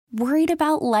Worried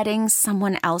about letting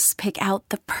someone else pick out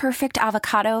the perfect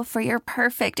avocado for your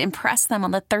perfect impress them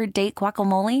on the third date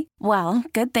guacamole? Well,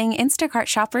 good thing Instacart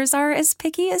shoppers are as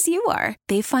picky as you are.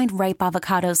 They find ripe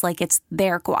avocados like it's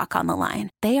their guac on the line.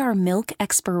 They are milk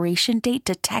expiration date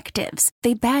detectives.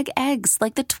 They bag eggs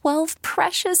like the 12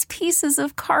 precious pieces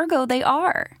of cargo they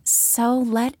are. So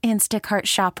let Instacart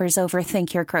shoppers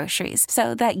overthink your groceries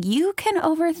so that you can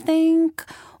overthink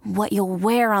what you'll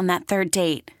wear on that third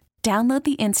date. Download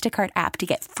the Instacart app to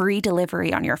get free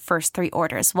delivery on your first 3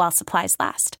 orders while supplies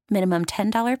last. Minimum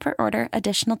 $10 per order.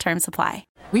 Additional terms apply.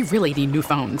 We really need new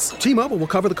phones. T-Mobile will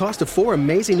cover the cost of 4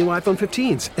 amazing new iPhone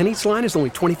 15s, and each line is only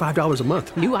 $25 a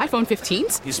month. New iPhone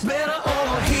 15s? It's better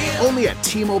over here. Only at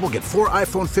T-Mobile, get 4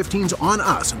 iPhone 15s on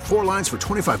us and 4 lines for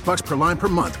 $25 per line per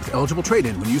month with eligible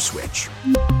trade-in when you switch.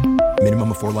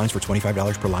 Minimum of 4 lines for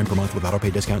 $25 per line per month with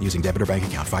autopay discount using debit or bank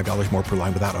account. $5 more per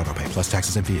line without autopay, plus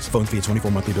taxes and fees. Phone fee at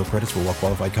 24 monthly bill credits for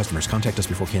well-qualified customers. Contact us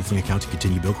before canceling account to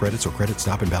continue bill credits or credit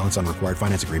stop and balance on required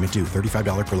finance agreement due.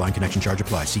 $35 per line connection charge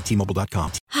applies. See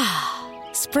T-Mobile.com.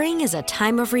 Spring is a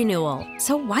time of renewal,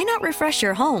 so why not refresh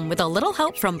your home with a little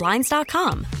help from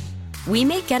Blinds.com? We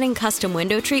make getting custom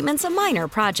window treatments a minor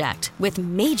project with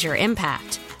major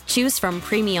impact. Choose from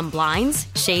premium blinds,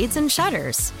 shades, and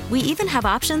shutters. We even have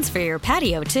options for your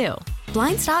patio, too.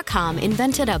 Blinds.com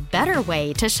invented a better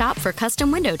way to shop for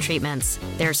custom window treatments.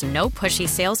 There's no pushy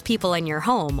salespeople in your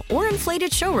home or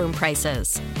inflated showroom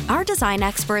prices. Our design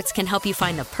experts can help you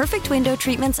find the perfect window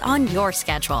treatments on your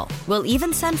schedule. We'll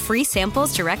even send free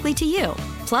samples directly to you.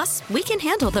 Plus, we can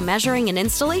handle the measuring and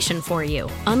installation for you.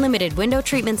 Unlimited window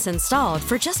treatments installed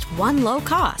for just one low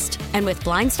cost. And with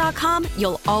Blinds.com,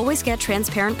 you'll always get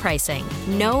transparent pricing.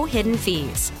 No hidden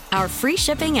fees. Our free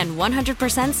shipping and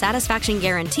 100% satisfaction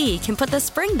guarantee can put the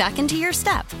spring back into your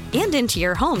step and into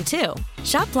your home, too.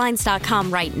 Shop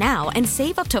Blinds.com right now and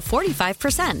save up to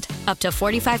 45%. Up to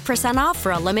 45% off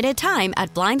for a limited time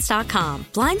at Blinds.com.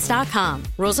 Blinds.com.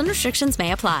 Rules and restrictions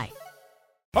may apply.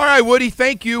 All right, Woody,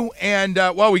 thank you. And,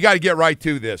 we got to get right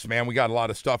to this, man. We got a lot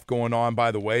of stuff going on,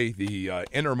 by the way. The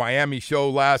Inter Miami show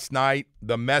last night,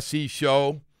 the Messi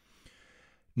show,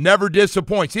 never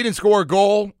disappoints. He didn't score a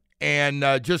goal, and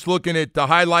just looking at the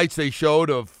highlights they showed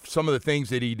of some of the things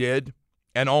that he did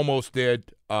and almost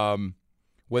did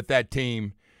with that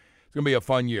team, it's going to be a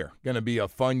fun year. Going to be a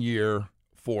fun year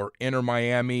for Inter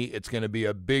Miami. It's going to be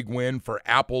a big win for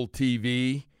Apple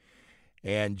TV.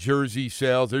 And jersey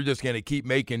sales, they're just going to keep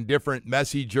making different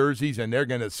Messi jerseys, and they're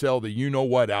going to sell the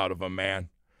you-know-what out of them, man.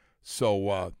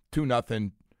 So 2-0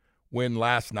 win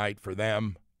last night for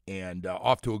them, and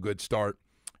off to a good start.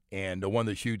 And one of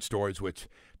the huge stories, which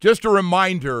just a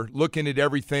reminder, looking at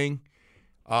everything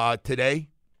today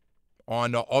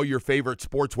on all your favorite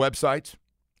sports websites,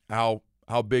 how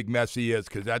big Messi is,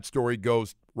 because that story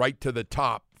goes right to the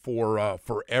top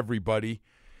for everybody.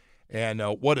 And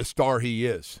what a star he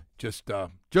is. Just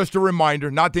a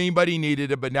reminder, not that anybody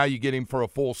needed it, but now you get him for a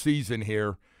full season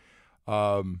here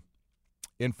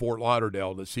in Fort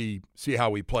Lauderdale to see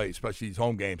how he plays, especially these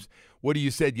home games. What you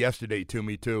said yesterday to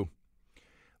me, too.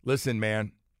 Listen,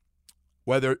 man,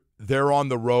 whether they're on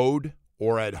the road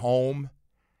or at home,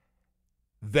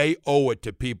 they owe it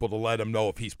to people to let him know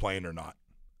if he's playing or not.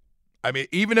 I mean,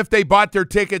 even if they bought their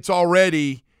tickets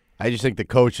already. I just think the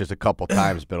coach has a couple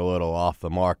times been a little off the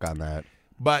mark on that.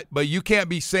 But you can't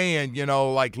be saying,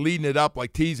 like leading it up,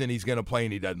 like teasing he's going to play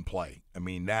and he doesn't play. I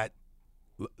mean, that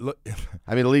look.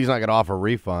 I mean, the league's not going to offer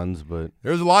refunds, but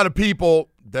there's a lot of people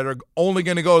that are only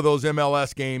going to go to those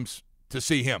MLS games to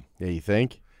see him. Yeah, you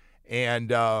think? And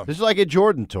this is like a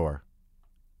Jordan tour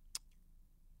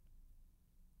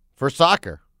for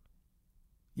soccer.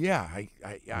 Yeah,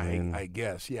 I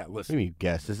guess. Yeah, listen. What do you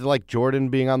guess? This is like Jordan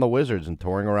being on the Wizards and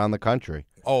touring around the country.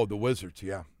 Oh, the Wizards,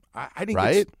 yeah. I think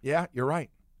right? Yeah, you're right.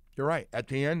 You're right. At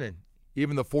the end, and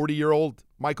even the 40-year-old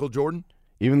Michael Jordan.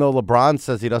 Even though LeBron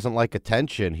says he doesn't like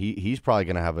attention, he's probably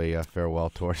going to have a farewell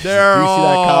tour. Do you see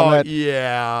that comment?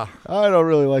 Yeah. I don't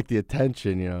really like the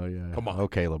attention, Yeah. Come on.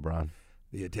 Okay, LeBron.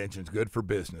 The attention's good for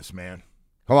business, man.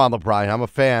 Come on, LeBron. I'm a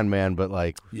fan, man, but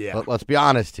let's be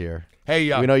honest here.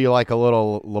 Hey, we know you like a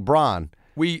little LeBron.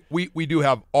 We do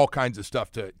have all kinds of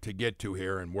stuff to get to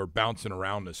here, and we're bouncing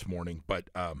around this morning. But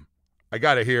I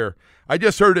got to hear. I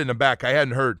just heard it in the back. I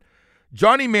hadn't heard.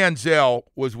 Johnny Manziel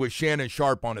was with Shannon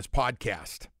Sharp on his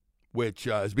podcast, which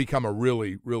has become a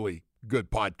really, really good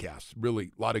podcast.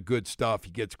 Really, a lot of good stuff.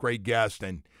 He gets great guests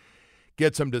and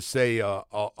gets them to say a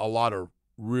lot of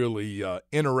really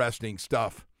interesting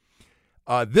stuff.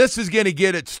 This is going to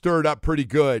get it stirred up pretty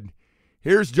good.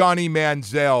 Here's Johnny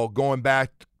Manziel going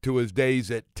back to his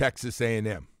days at Texas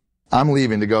A&M. I'm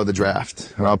leaving to go to the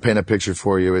draft, and I'll paint a picture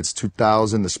for you. It's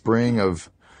 2000, the spring of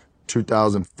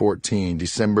 2014,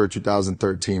 December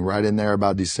 2013, right in there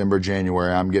about December,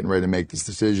 January. I'm getting ready to make this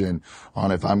decision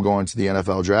on if I'm going to the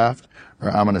NFL draft or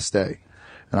I'm going to stay.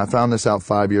 And I found this out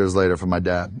 5 years later from my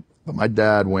dad. But my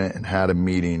dad went and had a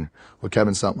meeting with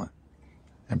Kevin Sumlin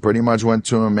and pretty much went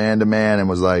to him man to man and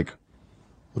was like,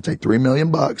 we'll take $3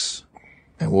 million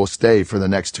and we'll stay for the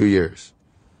next 2 years.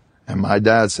 And my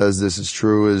dad says this is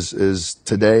true as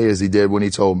today as he did when he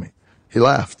told me. He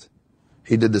left.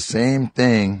 He did the same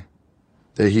thing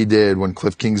that he did when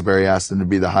Cliff Kingsbury asked him to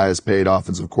be the highest paid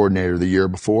offensive coordinator the year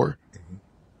before.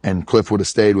 And Cliff would have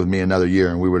stayed with me another year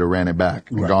and we would have ran it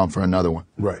back and gone for another one.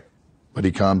 Right. But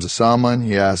he comes to someone,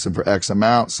 he asks him for X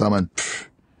amount, someone,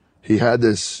 he had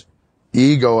this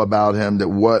ego about him that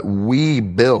what we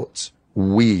built,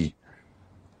 was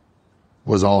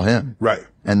all him. Right.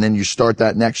 And then you start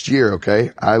that next year,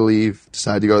 okay? I leave,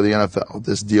 decide to go to the NFL.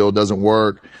 This deal doesn't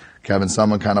work. Kevin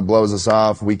Sumlin kind of blows us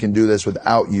off. We can do this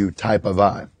without you type of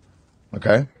vibe.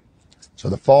 Okay? So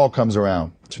the fall comes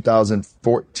around,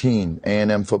 2014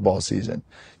 A&M football season.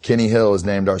 Kenny Hill is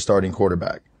named our starting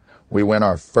quarterback. We win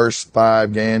our first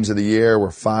 5 games of the year. We're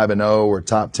 5-0. We're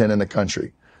top 10 in the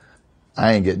country.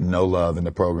 I ain't getting no love in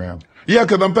the program. Yeah,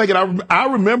 because I'm thinking, I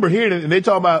remember hearing it, and they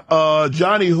talk about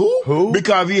Johnny who?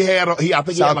 Because I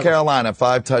think South Carolina,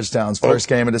 5 touchdowns, first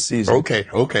game of the season.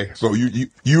 Okay. So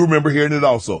you remember hearing it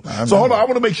also. So hold on, I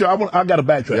want to make sure, I got to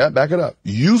backtrack. Yeah, back it up.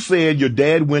 You said your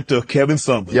dad went to Kevin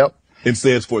Sumlin. Yep. And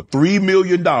says for $3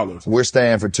 million. We're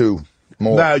staying for 2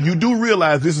 more. Now, you do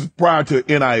realize this is prior to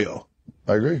NIL.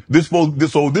 I agree.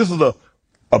 So this is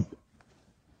a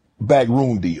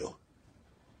backroom deal.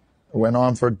 It went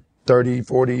on for 30,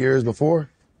 40 years before.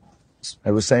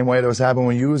 It was the same way that was happening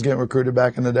when you was getting recruited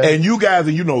back in the day. And you guys,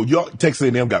 y'all, Texas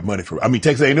A&M got money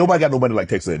Texas A&M, nobody got no money like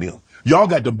Texas A&M. Y'all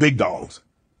got the big dogs.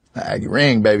 Aggie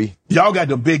ring, baby. Y'all got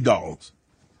the big dogs.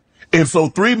 And so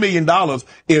 $3 million,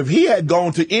 if he had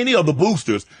gone to any of the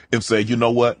boosters and said, you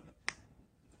know what?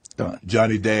 Done.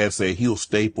 Johnny Dad said he'll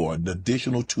stay for an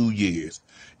additional 2 years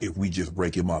if we just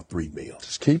break him off $3 million.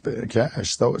 Just keep it in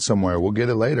cash. Throw it somewhere. We'll get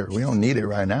it later. We don't need it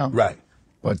right now. Right.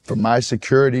 But for my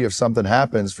security, if something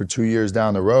happens for 2 years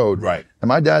down the road. Right. And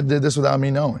my dad did this without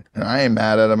me knowing. And I ain't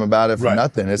mad at him about it for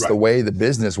nothing. It's the way the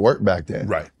business worked back then.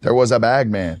 Right. There was a bag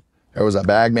man. There was a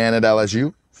bag man at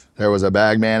LSU. There was a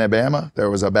bag man at Bama.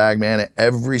 There was a bag man at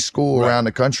every school around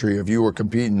the country if you were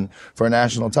competing for a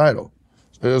national title.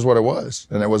 It is what it was.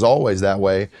 And it was always that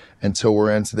way until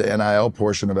we're into the NIL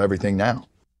portion of everything now.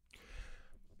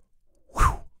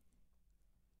 Whew.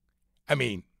 I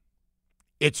mean,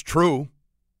 it's true.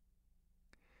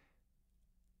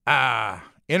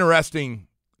 Interesting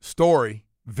story.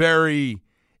 Very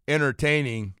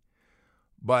entertaining.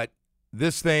 But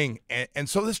this thing, and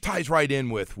so this ties right in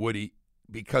with Woody,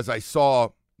 because I saw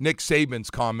Nick Saban's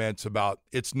comments about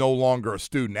it's no longer a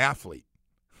student athlete.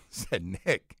 I said,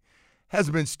 Nick,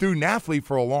 hasn't been student athlete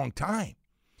for a long time.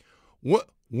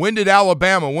 When did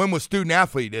Alabama? When was student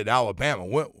athlete at Alabama?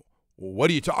 What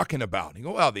are you talking about? He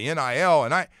go, well, the NIL,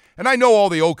 and I know all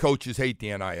the old coaches hate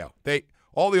the NIL.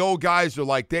 All the old guys are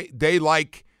like they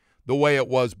like the way it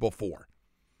was before.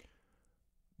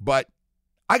 But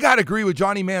I gotta agree with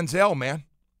Johnny Manziel, man.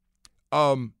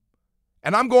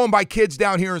 And I'm going by kids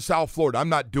down here in South Florida. I'm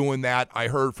not doing that. I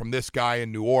heard from this guy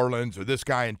in New Orleans or this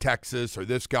guy in Texas or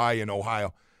this guy in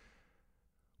Ohio.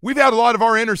 We've had a lot of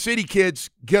our inner city kids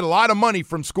get a lot of money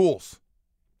from schools.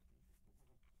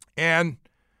 And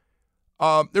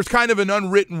there's kind of an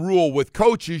unwritten rule with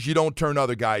coaches, you don't turn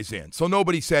other guys in. So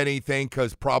nobody said anything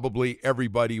because probably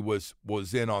everybody was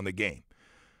in on the game.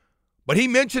 But he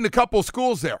mentioned a couple of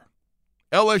schools there,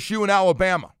 LSU and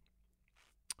Alabama.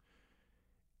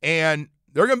 And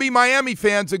there are going to be Miami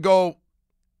fans that go,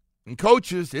 and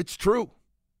coaches, it's true.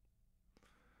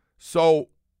 So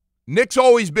Nick's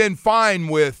always been fine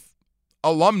with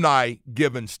alumni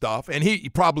giving stuff, and he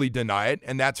probably deny it,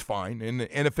 and that's fine. And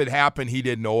if it happened, he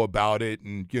didn't know about it,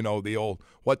 and, the old,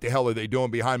 what the hell are they doing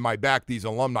behind my back, these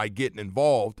alumni getting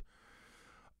involved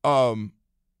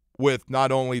with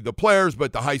not only the players,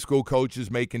 but the high school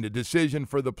coaches making the decision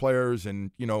for the players,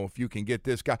 and, if you can get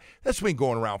this guy. That's been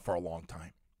going around for a long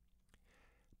time.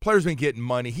 Players been getting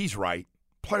money. He's right.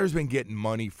 Players been getting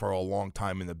money for a long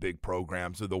time in the big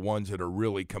programs. They're the ones that are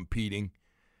really competing.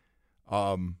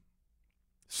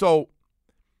 So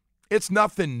it's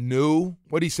nothing new.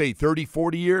 What do you say, 30,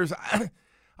 40 years?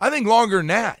 I think longer than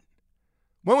that.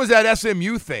 When was that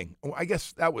SMU thing? I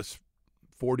guess that was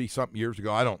 40-something years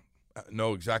ago. I don't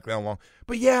know exactly how long.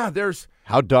 But, yeah, there's –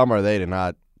 How dumb are they to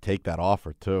not take that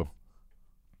offer, too?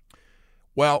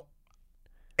 Well,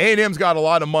 A&M's got a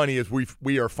lot of money, as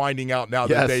we are finding out now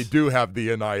that they do have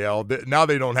the NIL. Now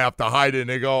they don't have to hide it, and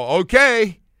they go,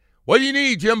 okay, what do you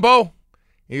need, Jimbo?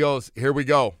 He goes, here we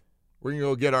go. We're going to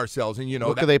go get ourselves. And,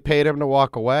 look, they paid him to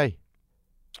walk away.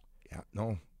 Yeah,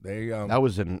 no. That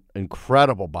was an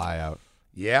incredible buyout.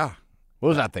 Yeah. What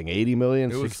was that thing, 80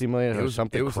 million, 60 million, or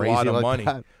something crazy like that? It was a lot of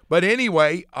money. But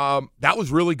anyway, that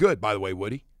was really good, by the way,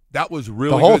 Woody. That was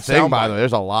really good. The whole thing, by the way,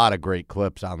 there's a lot of great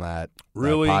clips on that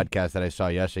podcast that I saw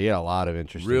yesterday. He had a lot of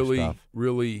interesting stuff.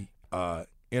 Really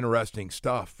interesting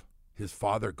stuff. His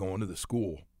father going to the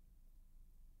school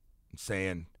and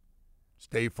saying,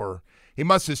 stay for – he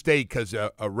must have stayed because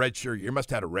a redshirt – you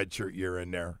must have had a redshirt year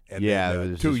in there. And yeah, then,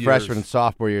 it was his freshman and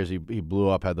sophomore years. He blew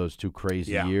up, had those 2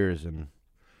 crazy years, and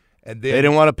then, they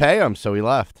didn't want to pay him, so he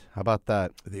left. How about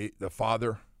that? The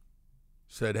father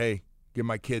said, hey, give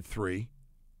my kid $3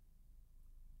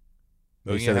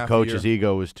 million. He said the coach's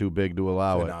ego was too big to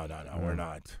allow it. No, we're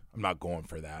not. I'm not going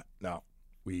for that. No,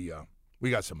 we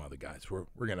got some other guys. We're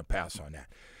going to pass on that.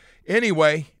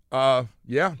 Anyway,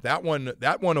 that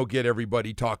one will get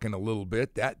everybody talking a little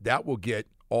bit. That will get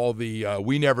all the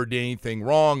we never did anything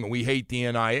wrong and we hate the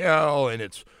NIL and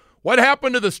it's what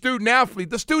happened to the student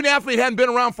athlete. The student athlete hadn't been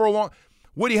around for a long.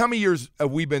 Woody, how many years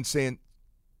have we been saying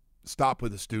stop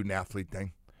with the student athlete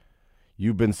thing?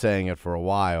 You've been saying it for a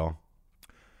while.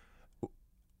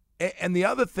 And the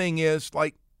other thing is,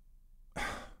 like,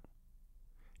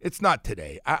 it's not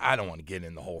today. I don't want to get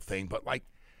in the whole thing, but, like,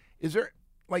 is there,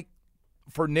 like,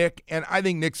 for Nick, and I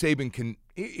think Nick Saban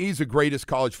he's the greatest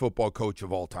college football coach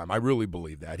of all time. I really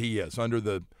believe that. He is.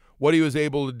 Under what he was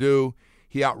able to do,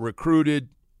 he out-recruited.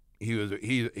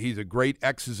 He's a great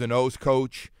X's and O's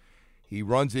coach. He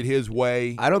runs it his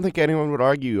way. I don't think anyone would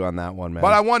argue on that one, man.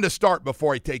 But I wanted to start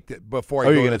before I take the before.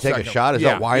 You're going to take a shot? Is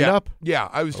that wind up? Yeah,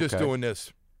 I was just doing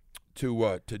this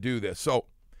to do this. So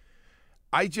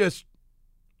I just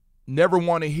never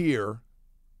want to hear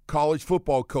college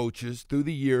football coaches through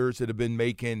the years that have been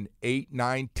making 8,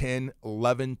 9, 10,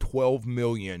 11, 12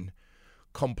 million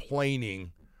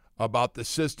complaining about the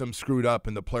system screwed up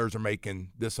and the players are making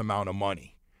this amount of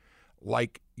money.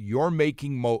 Like, you're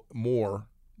making more.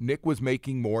 Nick was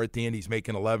making more at the end. He's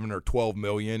making 11 or 12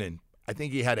 million, and I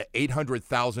think he had an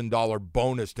 $800,000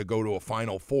 bonus to go to a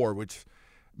Final Four, which,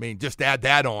 I mean, just add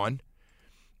that on,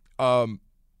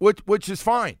 which is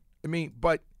fine. I mean,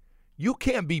 but you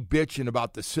can't be bitching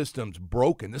about the system's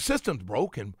broken. The system's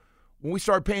broken when we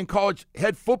start paying college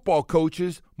head football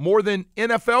coaches more than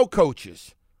NFL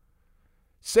coaches.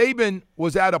 Saban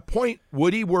was at a point,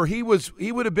 Woody, where he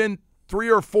would have been 3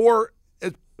 or 4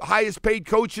 highest paid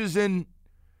coaches in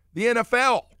the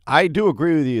NFL. I do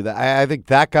agree with you. I think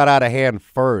that got out of hand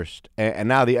first, and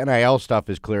now the NIL stuff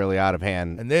is clearly out of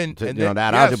hand.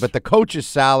 But the coaches'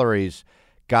 salaries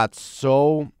got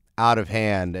so out of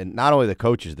hand, and not only the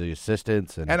coaches, the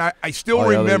assistants. And I still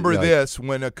remember this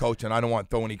when a coach, and I don't want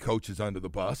to throw any coaches under the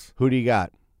bus. Who do you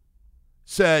got?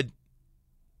 Said,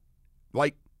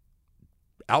 like,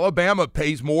 Alabama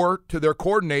pays more to their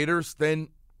coordinators than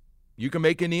you can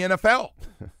make in the NFL.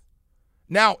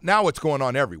 Now it's going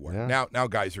on everywhere. Yeah. Now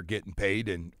guys are getting paid,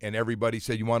 and everybody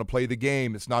said you want to play the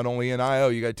game. It's not only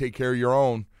NIL. You got to take care of your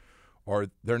own, or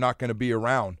they're not going to be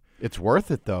around. It's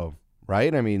worth it, though,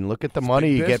 right? I mean, look at the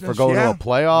money you get for going to a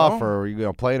playoff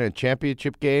or playing in a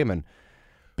championship game, and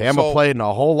Bama played in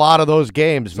a whole lot of those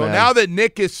games, man. So now that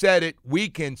Nick has said it, we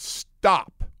can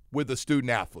stop with the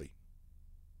student-athlete,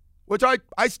 which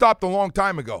I stopped a long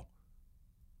time ago.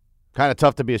 Kind of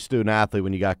tough to be a student-athlete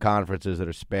when you got conferences that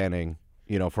are spanning –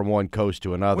 from one coast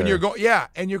to another. When you're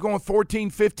and you're going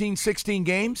 14, 15, 16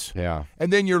 games. Yeah.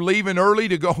 And then you're leaving early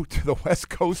to go to the West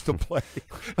Coast to play.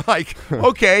 Like,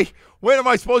 okay, when am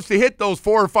I supposed to hit those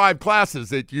 4 or 5 classes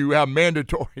that you have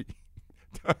mandatory?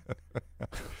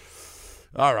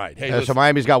 All right. Hey, so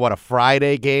Miami's got, a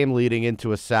Friday game leading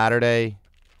into a Saturday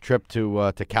trip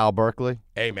to Cal Berkeley?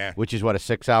 Hey, man. Which is, a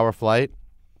 6-hour flight,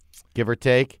 give or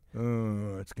take?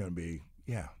 It's going to be,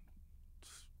 yeah.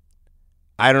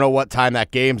 I don't know what time that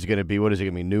game's going to be. What is it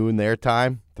going to be, noon their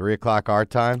time, 3 o'clock our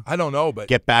time? I don't know, but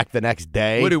get back the next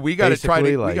day. We got to try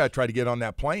to get on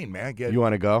that plane, man. You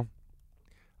want to go?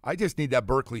 I just need that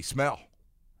Berkeley smell.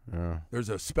 There's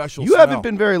a special. You haven't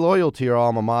been very loyal to your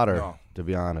alma mater, to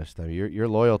be honest. I mean, your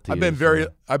loyalty. I've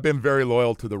been very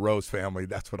loyal to the Rose family.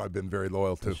 That's what I've been very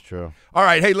loyal to. That's true. All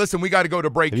right, hey, listen, we got to go to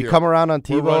break. Have you come around on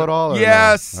TiVo at all?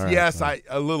 Yes, no? yes,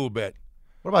 a little bit.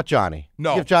 What about Johnny?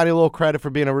 No, give Johnny a little credit for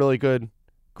being a really good.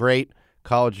 Great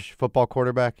college football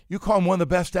quarterback. You call him one of the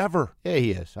best ever. Yeah,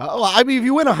 he is. I mean, if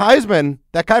you win a Heisman,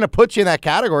 that kind of puts you in that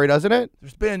category, doesn't it?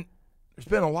 There's been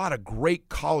a lot of great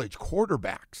college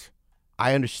quarterbacks.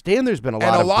 I understand there's been a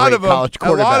lot of great college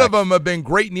quarterbacks. A lot of them have been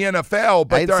great in the NFL.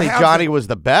 But I didn't say Johnny was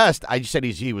the best. I just said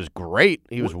he was great.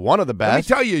 He was one of the best.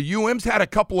 Let me tell you, UM's had a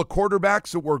couple of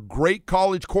quarterbacks that were great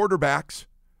college quarterbacks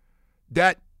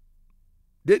that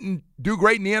didn't do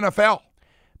great in the NFL.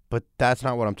 But that's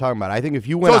not what I'm talking about. I think if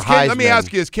you win a Heisman. Let me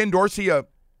ask you, is Ken Dorsey Ken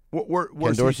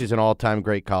Dorsey's an all-time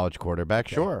great college quarterback,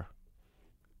 okay. Sure.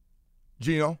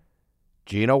 Gino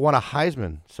won a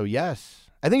Heisman, so yes.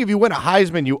 I think if you win a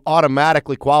Heisman, you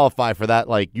automatically qualify for that,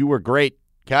 like, you were great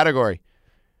category.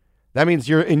 That means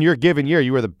in your given year,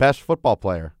 you were the best football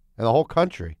player in the whole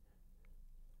country.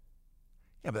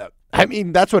 Yeah, but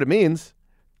that's what it means,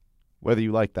 whether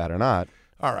you like that or not.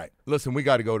 All right. Listen, we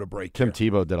got to go to break. Tim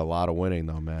Tebow did a lot of winning,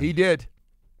 though, man. He did.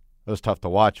 It was tough to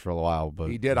watch for a while, but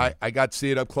he did. I got to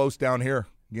see it up close down here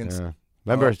against. Yeah.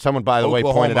 Remember, someone, by the Oklahoma.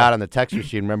 way, pointed out on the text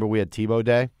machine. Remember, we had Tebow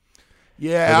Day.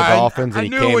 Yeah, for the Dolphins, and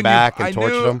he came back and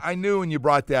torched them. I knew when you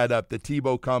brought that up, the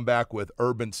Tebow comeback with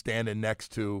Urban standing next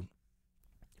to.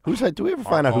 Do we ever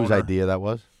find out whose idea that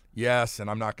was? Yes, and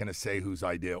I'm not going to say whose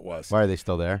idea it was. Why are they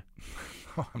still there?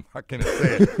 I'm not going to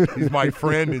say it. He's my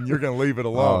friend, and you're going to leave it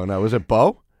alone. Oh no, was it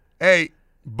Bo? Hey,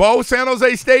 Bo, San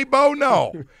Jose State, Bo?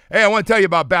 No. Hey, I want to tell you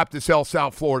about Baptist Health,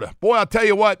 South Florida. Boy, I'll tell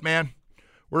you what, man.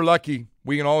 We're lucky.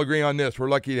 We can all agree on this. We're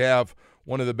lucky to have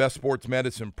one of the best sports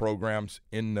medicine programs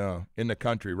in the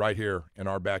country right here in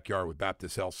our backyard with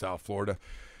Baptist Health, South Florida.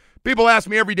 People ask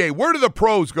me every day, where do the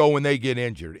pros go when they get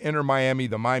injured? Enter Miami,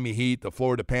 the Miami Heat, the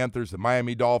Florida Panthers, the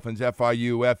Miami Dolphins,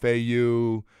 FIU,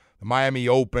 FAU, the Miami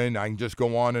Open. I can just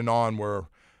go on and on where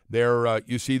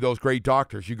you see those great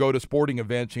doctors. You go to sporting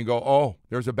events and you go, oh,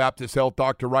 there's a Baptist Health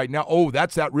doctor right now. Oh,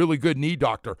 that's that really good knee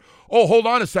doctor. Oh, hold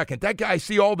on a second. That guy I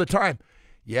see all the time.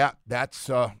 Yeah, that's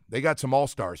they got some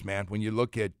all-stars, man. When you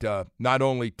look at not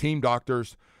only team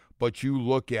doctors, but you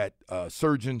look at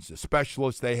surgeons, the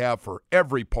specialists they have for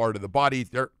every part of the body.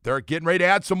 They're getting ready to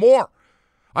add some more.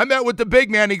 I met with the big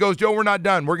man. He goes, Joe, we're not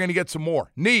done. We're going to get some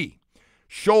more. Knee,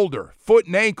 shoulder, foot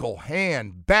and ankle,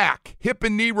 hand, back, hip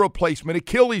and knee replacement,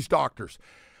 Achilles doctors.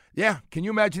 Yeah, can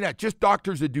you imagine that? Just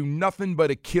doctors that do nothing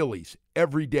but Achilles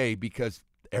every day because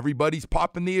everybody's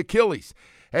popping the Achilles.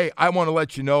 Hey, I want to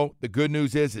let you know the good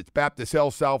news is it's Baptist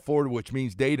Health South Florida, which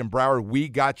means Dade and Broward. We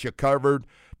got you covered.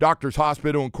 Doctors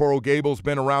Hospital in Coral Gables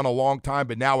been around a long time,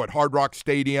 but now at Hard Rock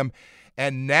Stadium.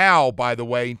 And now, by the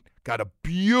way, got a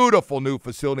beautiful new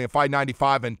facility in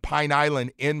 595 in Pine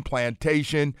Island in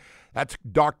Plantation. That's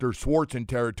Dr. Swartzen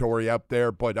territory up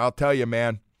there. But I'll tell you,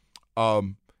 man,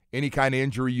 any kind of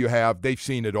injury you have, they've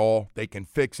seen it all. They can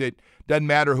fix it. Doesn't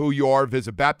matter who you are.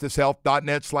 Visit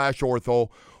baptisthealth.net/ortho.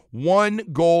 One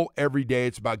goal every day.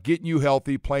 It's about getting you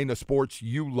healthy, playing the sports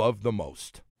you love the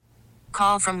most.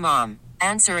 Call from mom.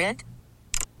 Answer it.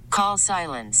 Call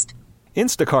silenced.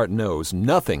 Instacart knows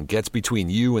nothing gets between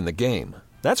you and the game.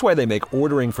 That's why they make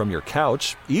ordering from your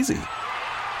couch easy.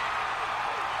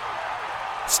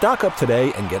 Stock up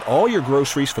today and get all your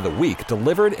groceries for the week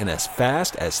delivered in as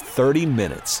fast as 30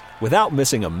 minutes without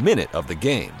missing a minute of the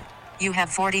game. You have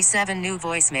 47 new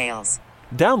voicemails.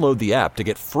 Download the app to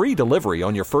get free delivery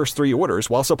on your first 3 orders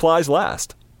while supplies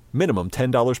last. Minimum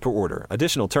 $10 per order.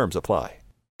 Additional terms apply.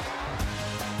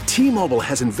 T-Mobile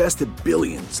has invested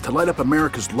billions to light up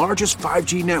America's largest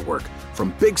 5G network,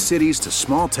 from big cities to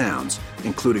small towns,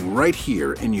 including right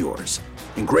here in yours.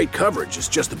 And great coverage is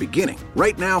just the beginning.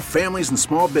 Right now, families and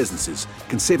small businesses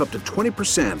can save up to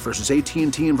 20% versus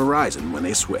AT&T and Verizon when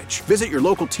they switch. Visit your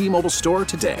local T-Mobile store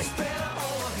today.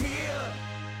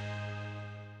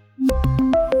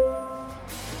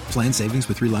 Plan savings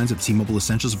with 3 lines of T-Mobile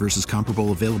Essentials versus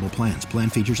comparable available plans. Plan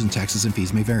features and taxes and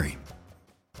fees may vary.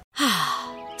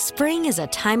 Spring is a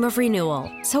time of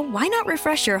renewal, so why not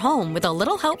refresh your home with a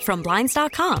little help from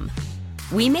Blinds.com?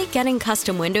 We make getting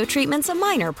custom window treatments a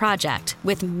minor project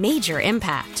with major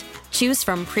impact. Choose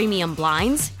from premium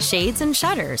blinds, shades, and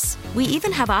shutters. We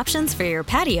even have options for your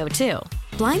patio, too.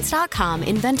 Blinds.com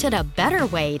invented a better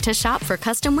way to shop for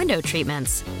custom window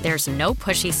treatments. There's no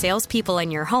pushy salespeople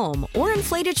in your home or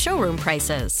inflated showroom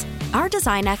prices. Our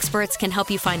design experts can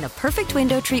help you find the perfect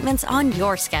window treatments on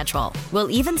your schedule. We'll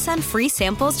even send free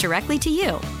samples directly to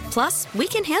you. Plus, we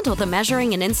can handle the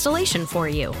measuring and installation for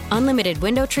you. Unlimited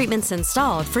window treatments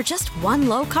installed for just one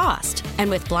low cost. And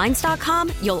with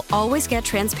Blinds.com, you'll always get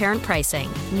transparent pricing.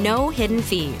 No hidden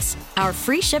fees. Our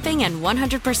free shipping and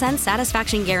 100%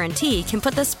 satisfaction guarantee can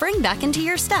put the spring back into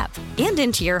your step and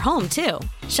into your home, too.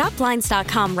 Shop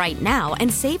Blinds.com right now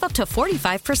and save up to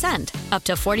 45%. Up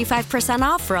to 45%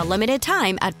 off for a limited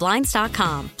time at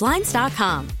Blinds.com.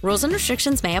 Blinds.com. Rules and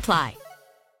restrictions may apply.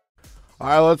 All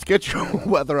right, let's get your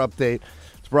weather update.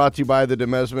 It's brought to you by the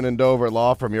Demesman and Dover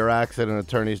Law from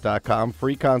YourAccidentAttorneys.com.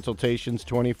 Free consultations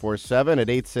 24/7 at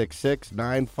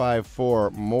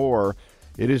 866-954-MORE.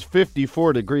 It is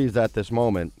 54 degrees at this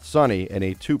moment, sunny, and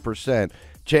a 2%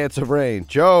 chance of rain.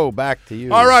 Joe, back to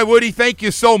you. All right, Woody, thank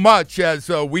you so much as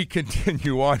we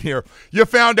continue on here. You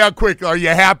found out quick. Are you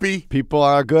happy? People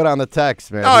are good on the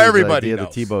text, man. Oh, everybody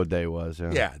knows. The Tebow Day was.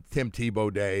 Yeah, Tim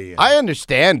Tebow Day. I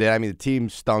understand it. I mean, the team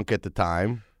stunk at the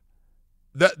time.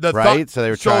 Right? So they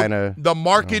were trying to. The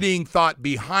marketing thought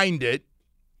behind it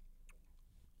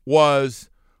was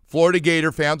Florida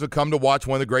Gator fans would come to watch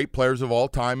one of the great players of all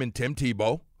time in Tim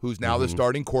Tebow, who's now the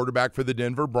starting quarterback for the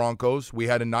Denver Broncos. We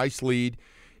had a nice lead.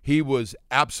 He was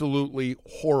absolutely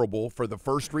horrible for the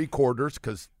first 3 quarters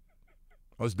because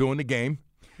I was doing the game.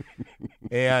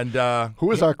 And who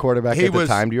was our quarterback at the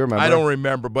time? Do you remember? I don't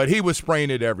remember, but he was spraying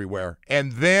it everywhere.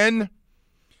 And then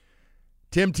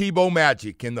Tim Tebow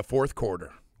magic in the fourth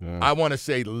quarter. Yeah. I want to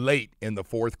say late in the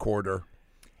fourth quarter.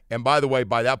 And by the way,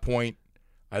 by that point,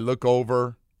 I look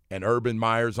over and Urban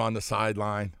Meyer's on the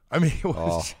sideline. I mean, it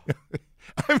was.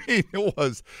 I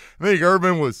think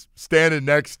Urban was standing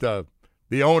next to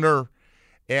the owner,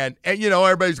 and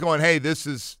everybody's going, hey,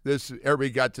 this. Everybody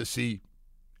got to see.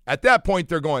 At that point,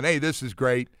 they're going, hey, this is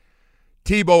great.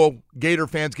 Tebow, Gator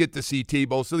fans get to see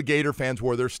Tebow, so the Gator fans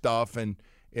wore their stuff and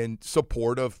in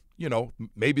support of,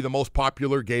 maybe the most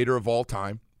popular Gator of all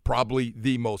time, probably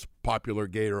the most popular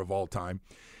Gator of all time.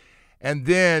 And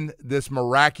then this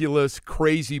miraculous,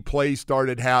 crazy play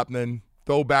started happening.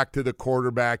 Throw back to the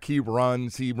quarterback. He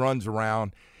runs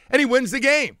around, and he wins the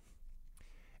game.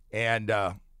 And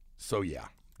that.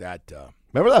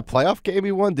 Remember that playoff game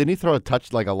he won? Didn't he throw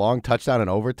a long touchdown in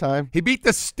overtime? He beat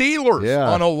the Steelers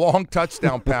on a long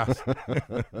touchdown pass.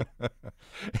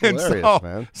 Hilarious,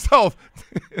 man. So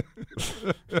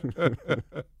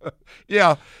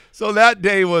that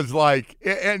day was like,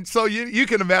 and so you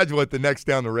can imagine what the next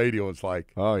down the radio was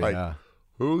like. Oh, yeah. Like,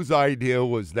 whose idea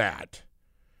was that?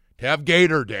 To have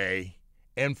Gator Day,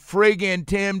 and friggin'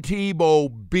 Tim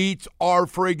Tebow beats our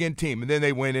friggin' team. And then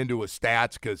they went into his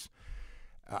stats because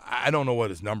I don't know what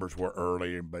his numbers were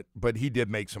earlier, but he did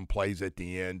make some plays at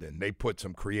the end, and they put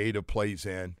some creative plays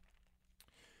in.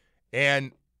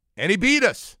 And he beat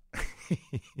us.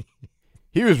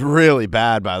 He was really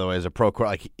bad, by the way, as a pro.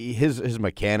 Like his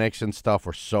mechanics and stuff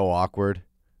were so awkward.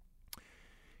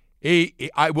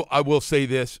 I will say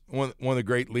this, one of the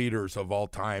great leaders of all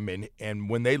time, and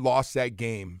when they lost that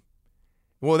game,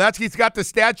 well, he's got the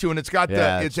statue, and it's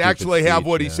actually have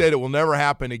what he said. It will never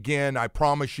happen again. I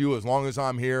promise you, as long as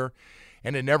I'm here,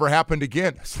 and it never happened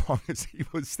again as long as he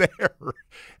was there.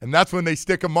 And that's when they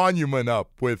stick a monument up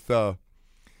with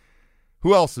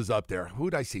who else is up there?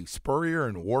 Who did I see? Spurrier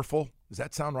and Warfel. Does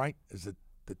that sound right? Is it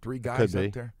the 3 guys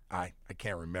up there? I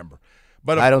can't remember.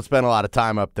 But I don't spend a lot of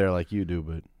time up there like you do,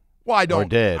 but. Well, I don't. Or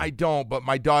did. I don't, but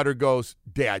my daughter goes,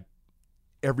 Dad,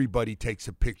 everybody takes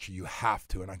a picture. You have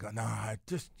to. And I go, nah,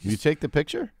 just. You take the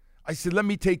picture? I said, let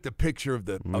me take the picture of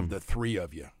the 3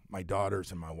 of you, my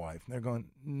daughters and my wife. And they're going,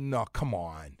 no, come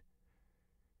on.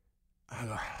 I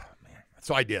go, man.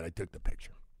 So I did. I took the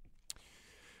picture.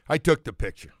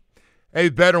 Hey,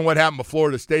 better than what happened to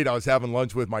Florida State. I was having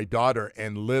lunch with my daughter,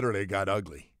 and literally it got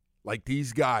ugly. Like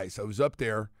these guys, I was up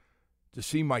there to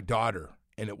see my daughter.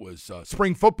 And it was a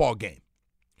spring football game,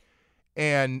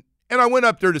 and I went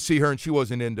up there to see her, and she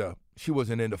wasn't into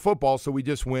football, so we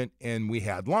just went and we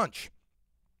had lunch.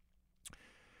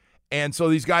 And so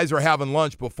these guys are having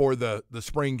lunch before the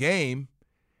spring game,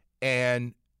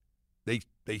 and they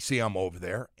see I'm over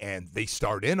there, and they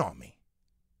start in on me,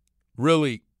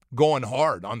 really going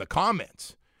hard on the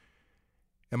comments.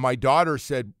 And my daughter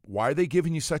said, "Why are they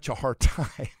giving you such a hard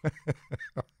time?"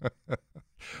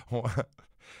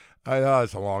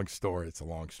 It's a long story.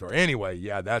 Anyway,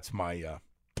 yeah, that's my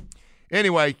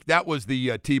anyway, that was the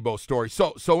Tebow story.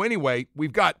 So anyway,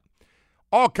 we've got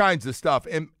all kinds of stuff.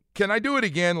 And can I do it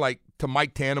again, like to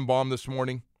Mike Tannenbaum this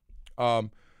morning?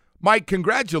 Mike,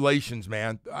 congratulations,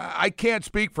 man. I can't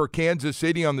speak for Kansas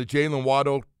City on the Jalen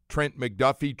Waddle, Trent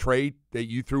McDuffie trade that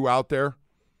you threw out there.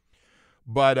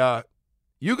 But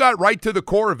you got right to the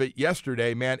core of it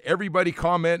yesterday, man. Everybody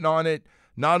commenting on it.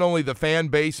 Not only the fan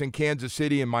base in Kansas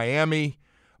City and Miami,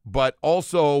 but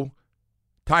also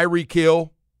Tyreek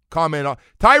Hill comment on.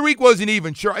 Tyreek wasn't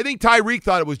even sure. I think Tyreek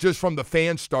thought it was just from the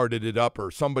fans started it up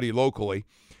or somebody locally.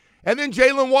 And then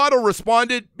Jalen Waddle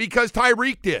responded because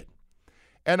Tyreek did.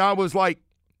 And I was like,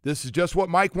 this is just what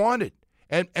Mike wanted.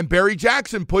 And Barry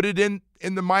Jackson put it in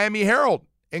the Miami Herald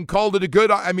and called it a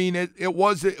good. I mean, it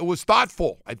was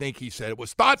thoughtful. I think he said it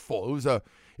was thoughtful.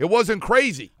 It wasn't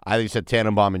crazy. I think he said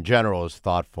Tannenbaum in general is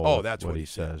thoughtful. Oh, that's what he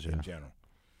says. In general.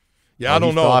 Yeah, I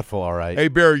don't know. Thoughtful, all right. Hey,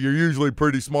 Barry, you're usually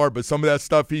pretty smart, but some of that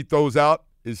stuff he throws out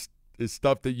is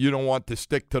stuff that you don't want to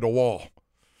stick to the wall.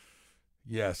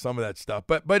 Yeah, some of that stuff.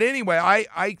 But anyway,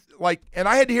 I like, and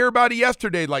I had to hear about it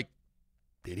yesterday. Like,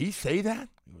 did he say that?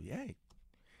 Yeah,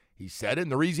 he said it,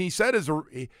 and the reason he said it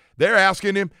is they're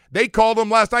asking him. They called him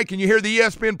last night. Can you hear the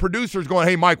ESPN producers going,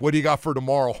 hey, Mike, what do you got for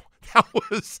tomorrow? That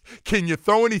was, can you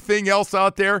throw anything else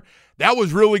out there? That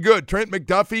was really good. Trent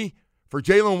McDuffie for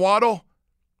Jalen Waddle,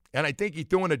 and I think he's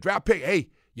doing a draft pick. Hey,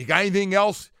 you got anything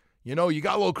else? You know, you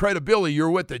got a little credibility. You're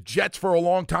with the Jets for a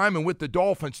long time and with the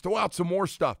Dolphins. Throw out some more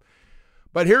stuff.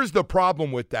 But here's the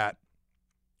problem with that.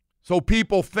 So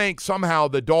people think somehow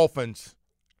the Dolphins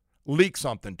leak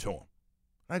something to him.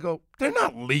 I go, they're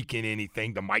not leaking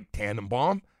anything to Mike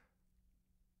Tannenbaum.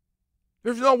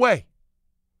 There's no way.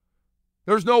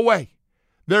 There's no way.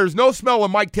 There's no smell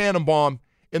of Mike Tannenbaum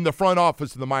in the front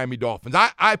office of the Miami Dolphins.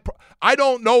 I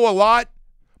don't know a lot,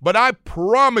 but I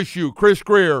promise you Chris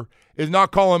Greer is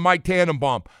not calling Mike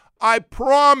Tannenbaum. I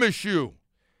promise you,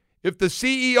 if the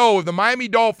CEO of the Miami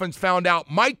Dolphins found out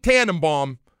Mike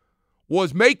Tannenbaum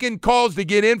was making calls to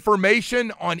get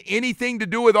information on anything to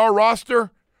do with our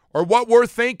roster or what we're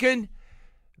thinking,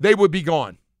 they would be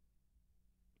gone.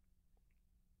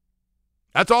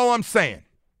 That's all I'm saying.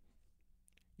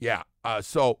 Yeah,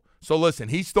 so listen,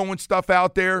 he's throwing stuff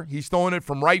out there. He's throwing it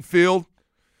from right field,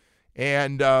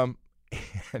 and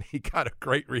he got a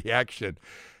great reaction.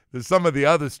 There's some of the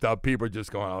other stuff, people are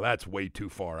just going, oh, that's way too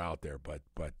far out there. But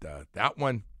that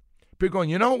one, people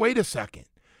going, wait a second.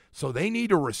 So they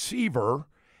need a receiver,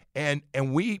 and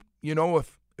we,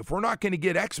 if we're not going to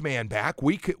get X-Man back,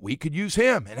 we could use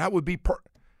him, and that would be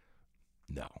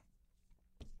No.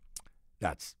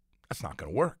 That's not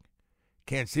going to work.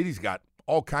 Kansas City's got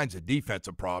all kinds of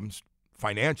defensive problems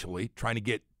financially, trying to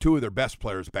get two of their best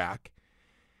players back.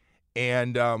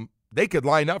 And they could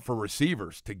line up for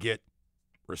receivers to get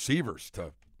receivers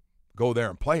to go there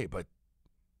and play, but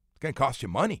it's going to cost you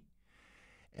money.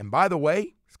 And by the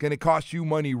way, it's going to cost you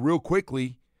money real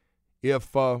quickly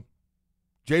if Jalen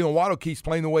Waddle keeps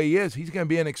playing the way he is. He's going to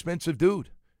be an expensive dude.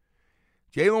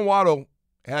 Jalen Waddle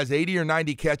has 80 or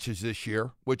 90 catches this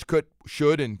year, which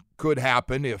should and could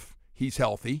happen if he's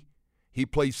healthy. He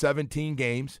plays 17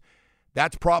 games.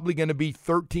 That's probably going to be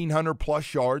 1,300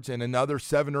 plus yards and another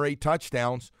 7 or 8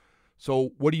 touchdowns.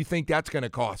 So what do you think that's going to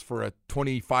cost for a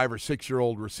 25 or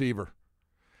 6-year-old receiver?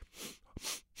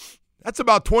 That's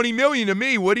about $20 million to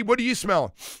me, Woody. What are you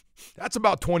smelling? That's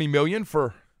about $20 million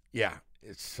for, yeah.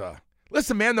 It's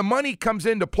listen, man, the money comes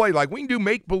into play. Like, we can do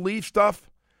make-believe stuff,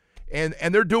 and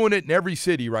they're doing it in every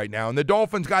city right now. And the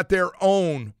Dolphins got their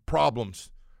own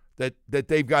problems that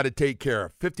they've got to take care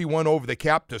of. 51 over the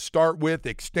cap to start with,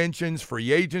 extensions,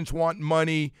 free agents wanting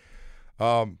money.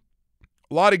 A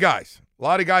lot of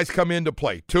guys come into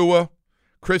play. Tua,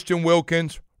 Christian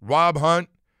Wilkins, Rob Hunt,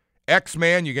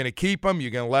 X-Man, you're going to keep him, you're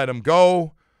going to let him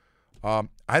go.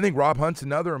 I think Rob Hunt's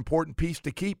another important piece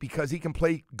to keep because he can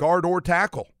play guard or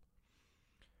tackle.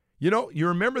 You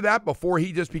remember that before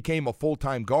he just became a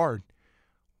full-time guard.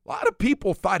 A lot of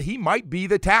people thought he might be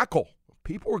the tackle.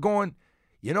 People were going,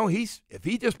 if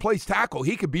he just plays tackle,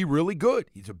 he could be really good.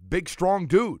 He's a big, strong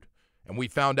dude. And we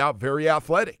found out very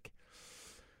athletic.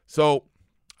 So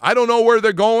I don't know where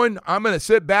they're going. I'm going to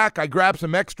sit back. I grab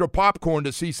some extra popcorn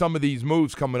to see some of these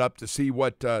moves coming up to see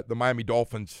what the Miami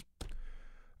Dolphins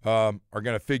are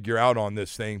going to figure out on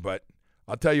this thing. But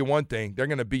I'll tell you one thing. They're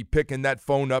going to be picking that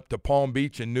phone up to Palm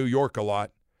Beach and New York a lot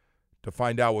to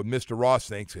find out what Mr. Ross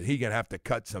thinks. He's going to have to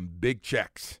cut some big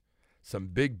checks, some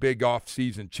big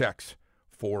off-season checks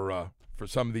for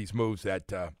some of these moves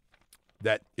that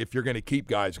if you're going to keep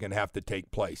guys, are going to have to take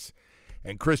place.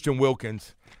 And Christian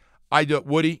Wilkins,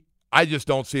 Woody, I just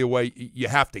don't see a way. You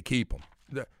have to keep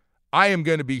him. I am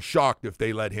going to be shocked if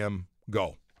they let him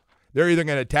go. They're either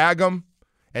going to tag him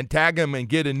and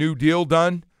get a new deal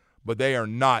done, but they are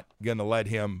not going to let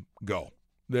him go.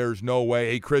 There's no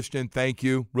way. Hey, Christian, thank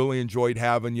you. Really enjoyed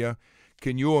having you.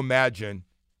 Can you imagine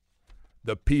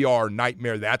the PR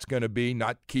nightmare that's going to be,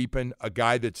 not keeping a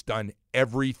guy that's done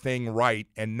everything right,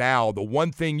 and now the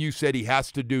one thing you said he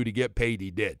has to do to get paid, he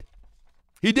did.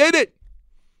 He did it.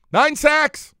 9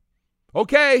 sacks.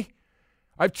 Okay.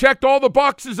 I've checked all the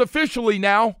boxes officially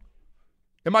now.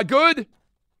 Am I good?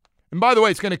 And by the way,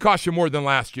 it's going to cost you more than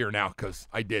last year now because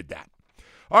I did that.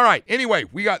 All right. Anyway,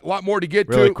 we got a lot more to get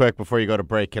to. Really quick before you go to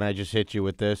break, can I just hit you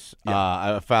with this?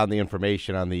 Yeah. I found the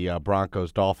information on the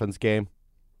Broncos-Dolphins game.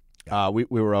 We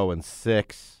were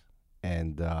 0-6,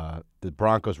 and the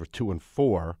Broncos were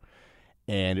 2-4,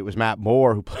 and it was Matt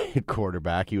Moore who played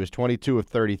quarterback. He was 22 of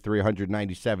 33,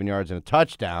 197 yards and a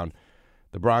touchdown.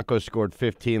 The Broncos scored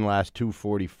 15 last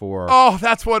 2:44. Oh,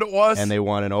 that's what it was. And they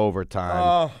won in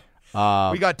overtime.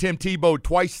 We got Tim Tebow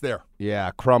twice there.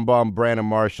 Yeah, Crumbum, Brandon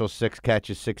Marshall, 6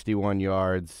 catches, 61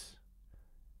 yards.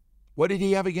 What did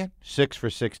he have again? 6 for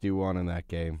 61 in that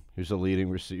game. He was the leading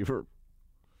receiver.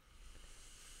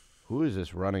 Who is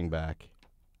this running back?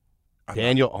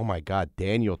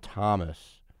 Daniel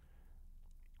Thomas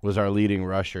was our leading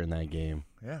rusher in that game.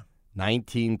 Yeah.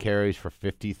 19 carries for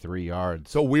 53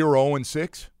 yards. So we were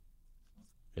 0-6?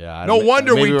 Yeah. No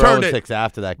wonder we turned it. 0-6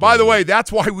 after that game. By the way,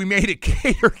 that's why we made it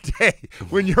Gator Day.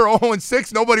 When you're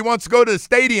 0-6, nobody wants to go to the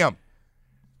stadium.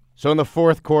 So in the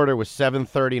fourth quarter with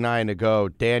 7:39 to go,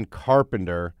 Dan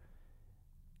Carpenter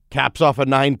caps off a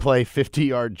 9-play,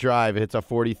 50-yard drive. It hits a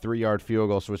 43-yard field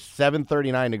goal. So with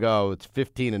 7:39 to go, it's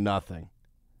 15-0.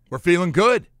 We're feeling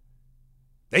good.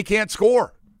 They can't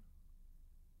score.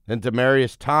 Then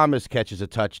Demaryius Thomas catches a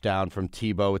touchdown from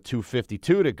Tebow with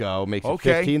 2:52 to go. Makes it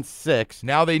 15-6.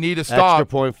 Now they need a stop. Extra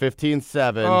point,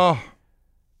 15-7. Oh.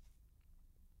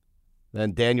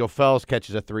 Then Daniel Fells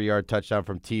catches a 3-yard touchdown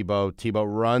from Tebow. Tebow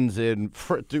runs in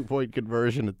for a 2-point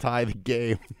conversion to tie the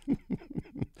game.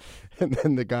 And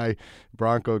then the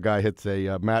Bronco guy hits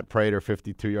a Matt Prater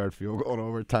 52-yard field goal in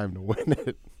overtime to win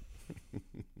it.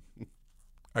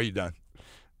 Are you done?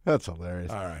 That's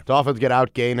hilarious. All right. Dolphins get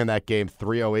outgained in that game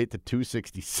 308 to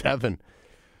 267.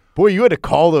 Boy, you had to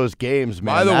call those games,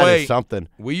 man. By the that way, is something.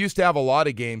 We used to have a lot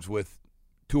of games with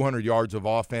 200 yards of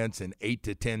offense and 8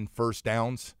 to 10 first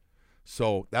downs.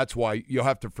 So that's why you'll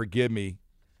have to forgive me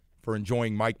for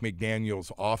enjoying Mike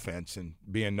McDaniel's offense and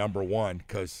being number one,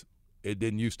 because it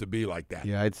didn't used to be like that.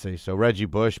 Yeah, I'd say so. Reggie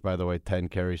Bush, by the way, 10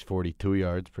 carries, 42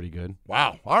 yards. Pretty good.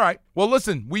 Wow. All right. Well,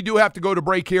 listen, we do have to go to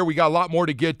break here. We got a lot more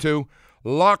to get to.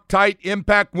 Loctite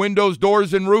Impact Windows,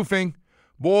 Doors, and Roofing.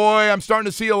 Boy, I'm starting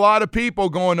to see a lot of people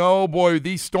going, oh, boy,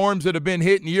 these storms that have been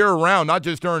hitting year-round, not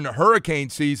just during the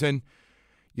hurricane season,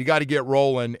 you got to get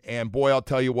rolling. And, boy, I'll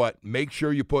tell you what, make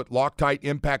sure you put Loctite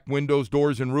Impact Windows,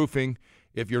 Doors, and Roofing.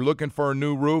 If you're looking for a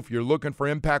new roof, you're looking for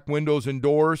impact windows and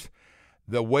doors,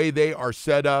 the way they are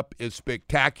set up is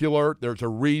spectacular. There's a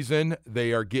reason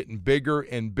they are getting bigger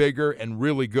and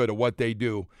really good at what they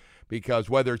do. Because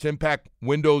whether it's impact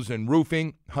windows and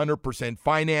roofing, 100%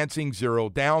 financing, 0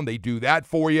 down, they do that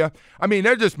for you. I mean,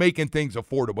 they're just making things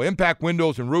affordable. Impact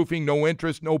windows and roofing, no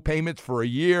interest, no payments for a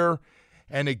year.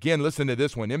 And again, listen to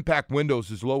this one. Impact windows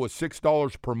as low as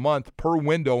 $6 per month per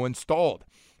window installed.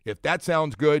 If that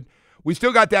sounds good, we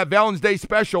still got that Valentine's Day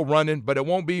special running, but it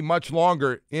won't be much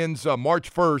longer. It ends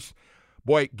March 1st.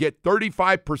 Boy, get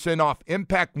 35% off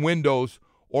impact windows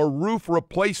or roof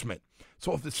replacement.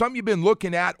 So if it's something you've been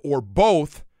looking at or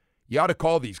both, you ought to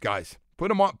call these guys. Put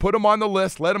them on the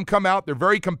list. Let them come out. They're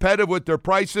very competitive with their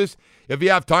prices. If you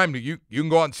have time, you can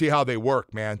go out and see how they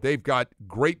work, man. They've got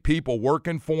great people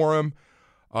working for them,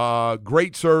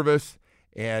 great service,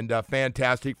 and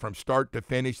fantastic from start to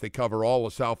finish. They cover all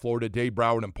of South Florida, Dade,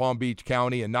 Broward, and Palm Beach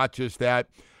County, and not just that,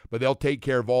 but they'll take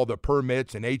care of all the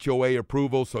permits and HOA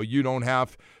approval, so you don't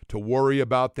have to worry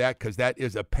about that, because that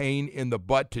is a pain in the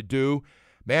butt to do.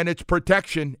 Man, it's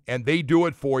protection, and they do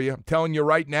it for you. I'm telling you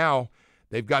right now,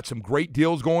 they've got some great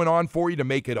deals going on for you to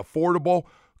make it affordable.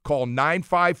 Call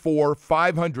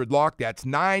 954-500-LOCK. That's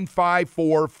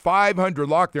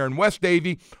 954-500-LOCK. They're in West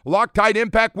Davie. Loctite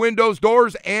Impact Windows,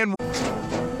 Doors, and...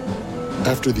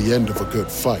 After the end of a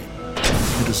good fight,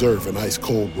 you deserve an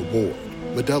ice-cold reward.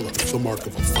 Modelo is the mark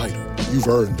of a fighter. You've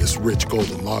earned this rich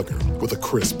golden lager with a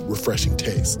crisp, refreshing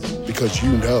taste. Because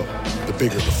you know, the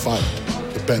bigger the fight,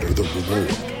 the better the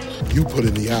reward. You put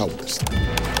in the hours,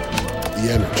 the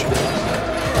energy,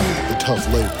 the tough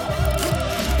labor.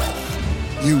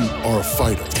 You are a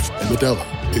fighter, and Modelo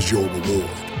is your reward.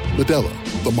 Modelo,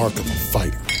 the mark of a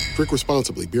fighter. Drink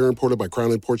responsibly. Beer imported by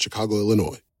Crown Imports, Chicago,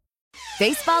 Illinois.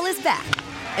 Baseball is back,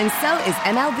 and so is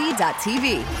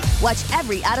MLB.tv. Watch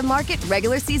every out-of-market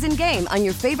regular season game on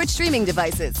your favorite streaming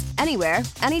devices, anywhere,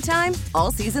 anytime,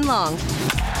 all season long.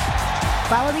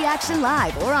 Follow the action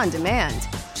live or on demand.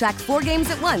 Track 4 games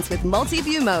at once with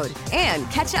multi-view mode and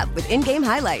catch up with in-game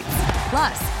highlights.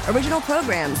 Plus, original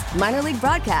programs, minor league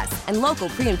broadcasts, and local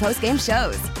pre- and post-game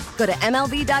shows. Go to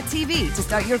MLB.tv to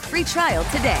start your free trial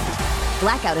today.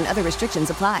 Blackout and other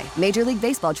restrictions apply. Major League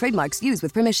Baseball trademarks used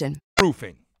with permission.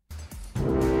 Roofing.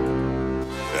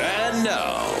 And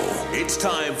now, it's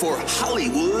time for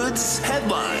Hollywood's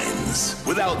headlines.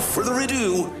 Without further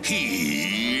ado,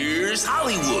 here's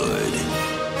Hollywood.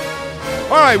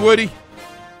 All right, Woody.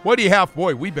 What do you have?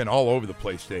 Boy, we've been all over the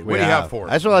place today. What do you have for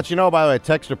us? I just want to let you know, by the way, a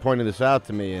texter pointed this out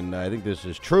to me, and I think this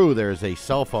is true. There's a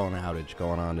cell phone outage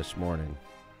going on this morning.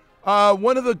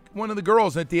 One of the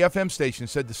girls at the FM station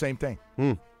said the same thing.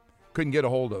 Couldn't get a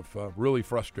hold of. Really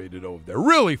frustrated over there.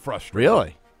 Really frustrated.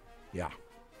 Really? Yeah.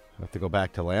 I have to go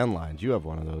back to landlines. You have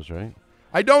one of those, right?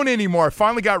 I don't anymore. I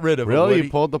finally got rid of it. Really? You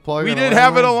pulled the plug? We did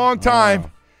have it a long time.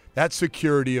 Oh. That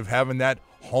security of having that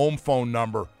home phone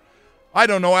number. I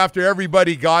don't know. After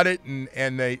everybody got it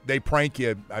and they prank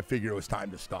you, I figured it was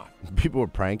time to stop. People were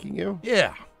pranking you?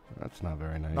 Yeah. That's not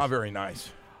very nice. Not very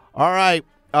nice. All right.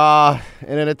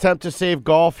 In an attempt to save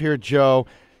golf here, Joe,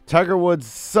 Tiger Woods'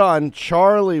 son,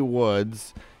 Charlie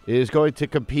Woods, is going to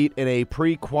compete in a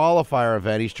pre-qualifier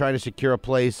event. He's trying to secure a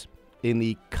place in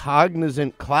the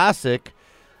Cognizant Classic,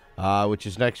 which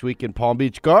is next week in Palm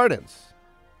Beach Gardens.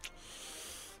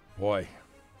 Boy.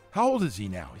 How old is he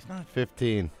now? He's not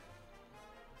 15.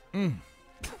 Got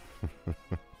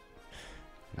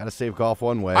to save golf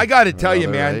one way. I got to tell you,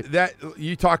 man, right? That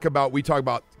we talk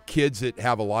about kids that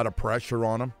have a lot of pressure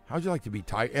on them. How'd you like to be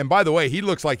Tiger? And by the way, he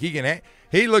looks like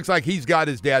he looks like he's got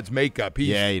his dad's makeup.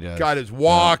 He does. Got his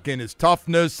walk and his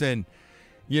toughness, and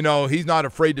he's not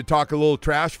afraid to talk a little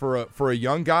trash for a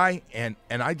young guy.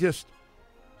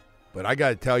 But I got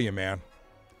to tell you, man,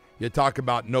 you talk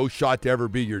about no shot to ever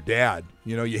be your dad.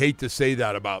 You hate to say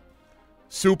that about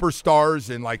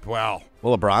superstars and wow.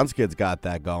 Well, LeBron's kid's got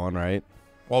that going, right?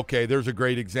 Okay, there's a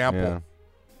great example. Yeah.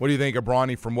 What do you think of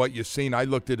Bronny from what you've seen? I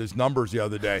looked at his numbers the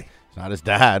other day. It's not his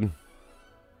dad.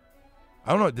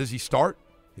 I don't know. Does he start?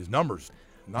 His numbers.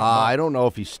 I don't know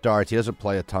if he starts. He doesn't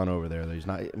play a ton over there. He's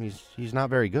not. I mean, he's not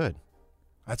very good.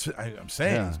 That's what I'm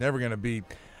saying. Yeah. He's never going to be.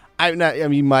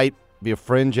 He might be a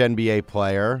fringe NBA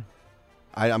player.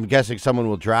 I'm guessing someone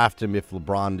will draft him if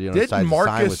LeBron decides to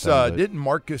sign with them. Didn't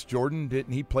Marcus Jordan?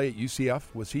 Didn't he play at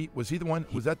UCF? Was he the one?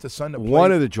 Was that the son that played?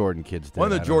 One of the Jordan kids did.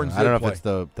 One of the Jordans. I don't know if it's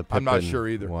the Pippen I'm not sure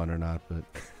either. One or not, but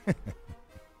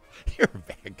you're a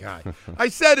bad guy. I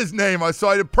said his name. I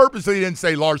purposely didn't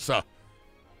say Larsa.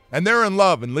 And they're in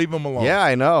love, and leave them alone. Yeah,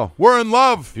 I know. We're in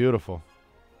love. Beautiful.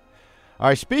 All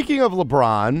right, speaking of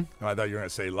LeBron. Oh, I thought you were going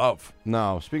to say love.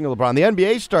 No, speaking of LeBron, the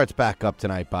NBA starts back up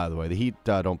tonight, by the way. The Heat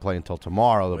don't play until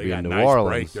tomorrow. They'll be in New Orleans.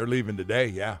 Break. They're leaving today,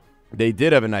 yeah. They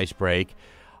did have a nice break.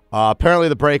 Apparently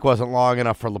the break wasn't long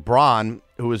enough for LeBron,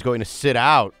 who was going to sit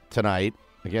out tonight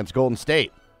against Golden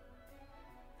State.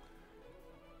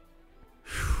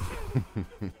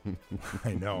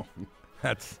 I know.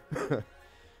 That's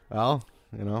well,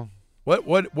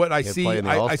 What I see,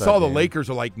 I saw the Lakers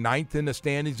are like 9th in the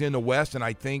standings in the West, and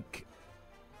I think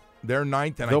they're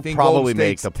 9th, and they'll I think probably Golden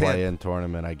make State's the 10th. play-in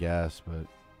tournament, I guess.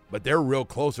 But they're real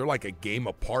close. They're like a game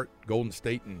apart, Golden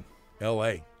State and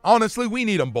L.A. Honestly, we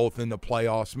need them both in the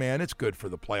playoffs, man. It's good for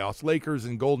the playoffs. Lakers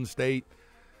and Golden State,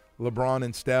 LeBron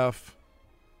and Steph.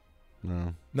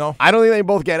 No? I don't think they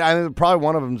both get it. I think probably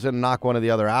one of them's going to knock one or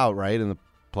the other out, right, in the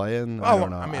play-in? Well, I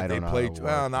don't know. I mean, they played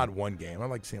not one game. I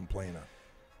like to see them playing a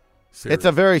series. It's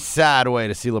a very sad way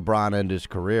to see LeBron end his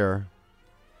career.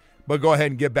 But go ahead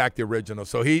and get back the original.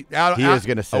 So he is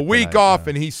going to sit a week tonight, off,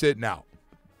 and he's sitting out.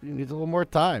 He needs a little more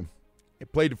time. He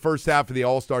played the first half of the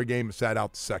All-Star game and sat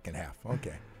out the second half.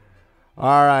 Okay.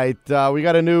 All right. We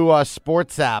got a new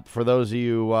sports app for those of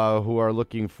you who are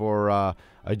looking for a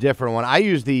different one. I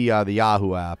use the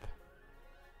Yahoo app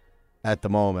at the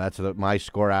moment. That's my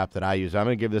score app that I use. I'm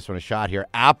going to give this one a shot here.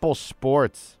 Apple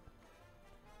Sports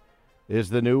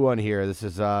is the new one here. This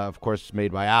is, of course,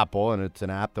 made by Apple, and it's an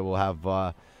app that will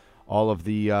have all of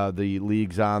the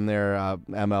leagues on there,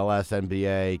 MLS,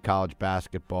 NBA, college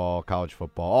basketball, college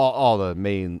football, all the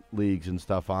main leagues and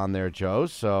stuff on there, Joe.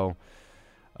 So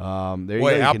there you go.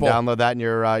 You can download that in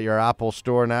your Apple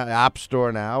store now, App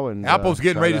Store now. And Apple's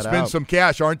getting ready to spend some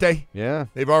cash, aren't they? Yeah.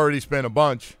 They've already spent a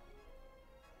bunch.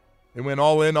 They went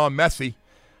all in on Messi.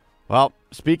 Well,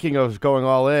 speaking of going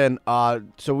all in,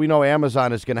 so we know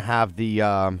Amazon is going to have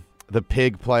the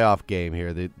pig playoff game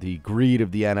here, the greed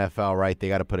of the NFL, right? They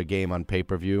got to put a game on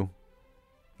pay-per-view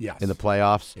yes. in the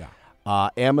playoffs. Yeah.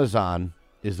 Amazon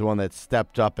is the one that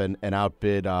stepped up and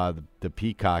outbid the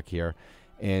Peacock here,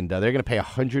 and they're going to pay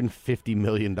 $150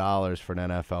 million for an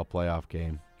NFL playoff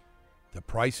game. The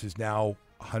price is now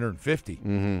 $150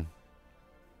 mm-hmm.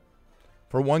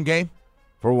 for one game?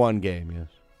 For one game, yes.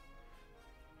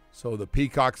 So the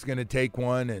Peacock's going to take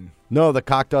one, and no, the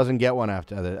cock doesn't get one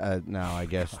after now. I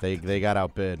guess they got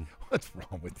outbid. What's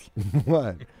wrong with you?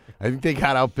 What? I think they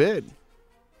got outbid.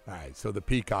 All right, so the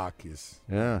Peacock is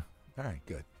All right,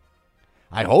 good.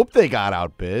 I hope they got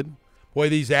outbid. Boy,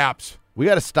 these apps. We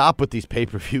got to stop with these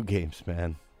pay-per-view games,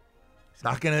 man. It's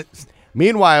not going to.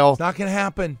 Meanwhile, it's not going to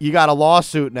happen. You got a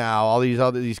lawsuit now. All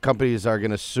these companies are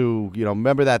going to sue.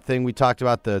 Remember that thing we talked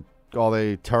about, all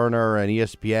the Turner and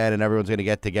ESPN, and everyone's going to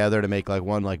get together to make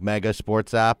one mega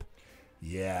sports app.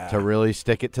 Yeah. To really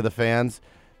stick it to the fans.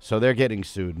 So they're getting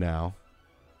sued now.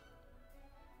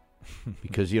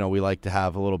 because, we like to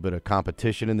have a little bit of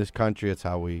competition in this country. It's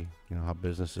how we, how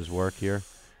businesses work here.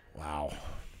 Wow.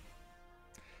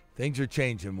 Things are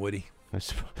changing, Woody.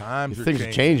 Things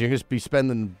are changing. You're just be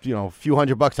spending, a few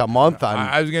 $100 a month on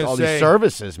all these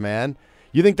services, man.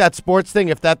 You think that sports thing,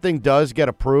 if that thing does get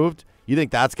approved, you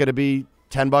think that's going to be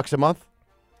 $10 a month?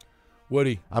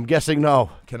 Woody. I'm guessing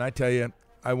no. Can I tell you,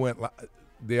 I went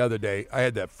the other day. I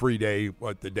had that free day,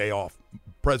 the day off,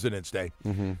 President's Day.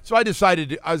 Mm-hmm. So I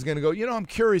decided I was going to go, I'm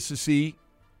curious to see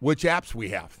which apps we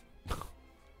have.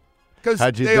 Because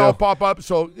they all pop up.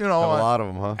 So, a lot of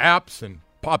them, huh? Apps and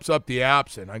pops up the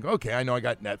apps. And I go, okay, I know I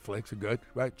got Netflix. Good.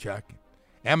 Right, check.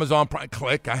 Amazon Prime,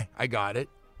 click. I got it.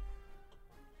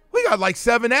 We got like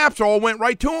 7 apps. All went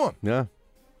right to them. Yeah.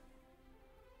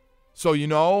 So,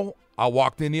 I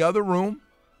walked in the other room.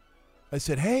 I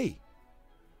said, hey,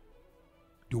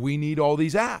 do we need all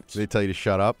these apps? Did they tell you to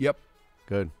shut up? Yep.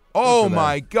 Good. Oh,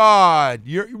 my God.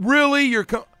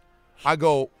 I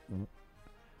go,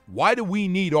 why do we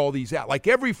need all these apps? Like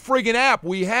every friggin' app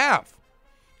we have.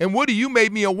 And Woody, you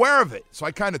made me aware of it. So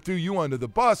I kind of threw you under the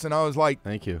bus, and I was like.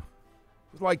 Thank you.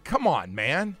 I was like, come on,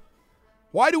 man.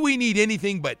 Why do we need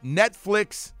anything but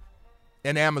Netflix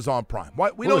and Amazon Prime?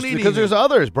 Why we don't need because there's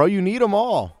others, bro. You need them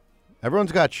all.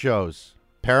 Everyone's got shows.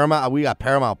 Paramount. We got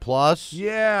Paramount Plus.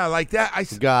 Yeah, like that.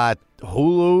 We got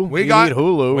Hulu. We got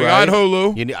Hulu. We right? got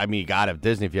Hulu. You got to have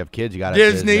Disney if you have kids. You got to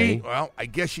have Disney. Well, I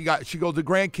guess she goes to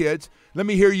grandkids. Let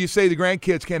me hear you say the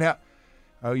grandkids can't have.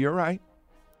 Oh, you're right.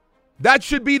 That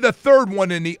should be the third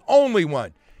one and the only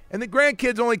one. And the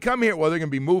grandkids only come here. Well, they're going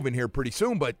to be moving here pretty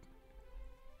soon, but.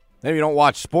 If you don't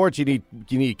watch sports, you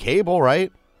need cable,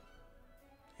 right?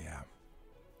 Yeah.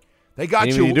 They got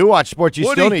you. When you do watch sports,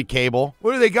 you still need cable.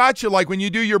 What do they got you? Like when you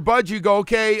do your budget, you go,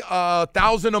 okay,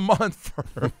 $1,000 a month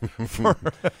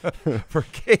for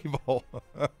cable.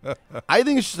 I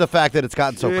think it's just the fact that it's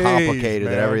gotten so complicated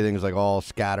that everything's like all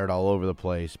scattered all over the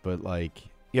place. But like,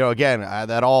 again,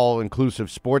 that all-inclusive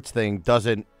sports thing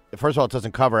doesn't. First of all, it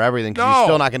doesn't cover everything because you're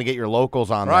still not going to get your locals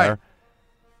on there.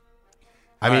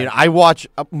 I mean, I watch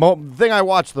the thing I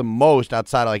watch the most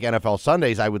outside of like NFL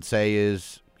Sundays, I would say,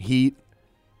 is Heat,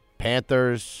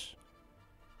 Panthers,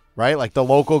 right? Like the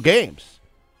local games.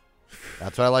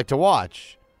 That's what I like to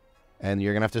watch. And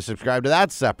you're going to have to subscribe to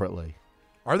that separately.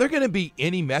 Are there going to be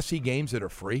any messy games that are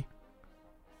free?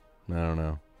 I don't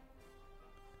know.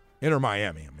 Inter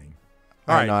Miami, I mean.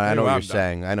 All right. I know what you're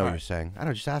saying. I know what you're saying. I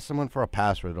don't just ask someone for a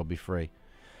password. It'll be free.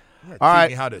 All right.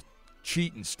 Me how to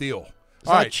cheat and steal. It's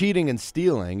not cheating and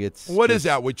stealing. What is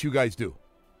that? What you guys do?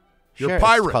 You're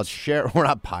pirates. It's called We're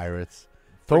not pirates.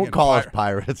 Don't call us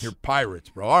pirates. You're pirates,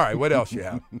 bro. All right. What else you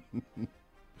have?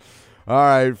 All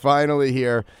right. Finally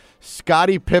here,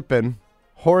 Scottie Pippen,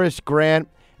 Horace Grant,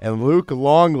 and Luke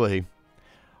Longley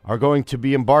are going to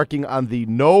be embarking on the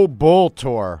No Bull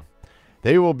Tour.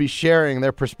 They will be sharing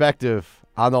their perspective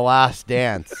on The Last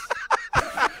Dance.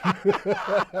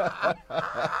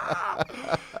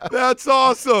 That's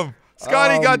awesome.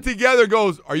 Scotty got together,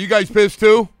 goes, are you guys pissed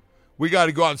too? We got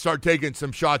to go out and start taking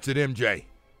some shots at MJ.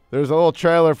 There's a little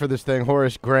trailer for this thing,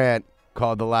 Horace Grant,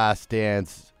 called The Last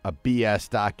Dance, a BS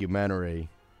documentary.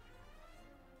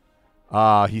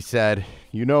 He said,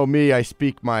 you know me, I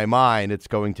speak my mind. It's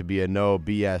going to be a no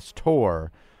BS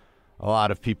tour. A lot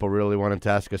of people really wanted to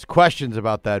ask us questions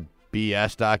about that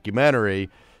BS documentary.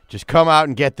 Just come out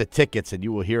and get the tickets and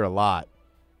you will hear a lot.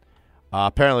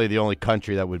 Apparently, the only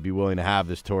country that would be willing to have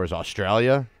this tour is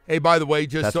Australia. Hey, by the way,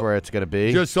 that's where it's going to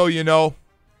be. Just so you know,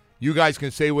 you guys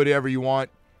can say whatever you want.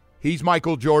 He's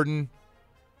Michael Jordan.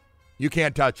 You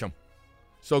can't touch him.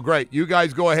 So great, you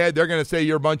guys go ahead. They're going to say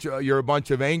you're a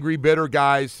bunch of angry, bitter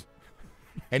guys,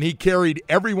 and he carried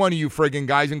every one of you friggin'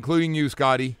 guys, including you,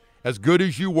 Scotty, as good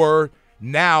as you were.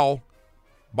 Now,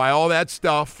 by all that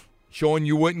stuff, showing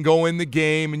you wouldn't go in the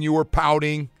game and you were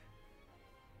pouting.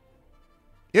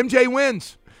 MJ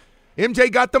wins. MJ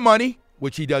got the money,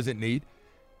 which he doesn't need,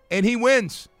 and he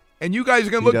wins. And you guys are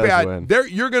going to look bad.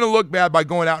 You're going to look bad by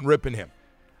going out and ripping him.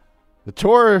 The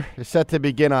tour is set to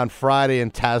begin on Friday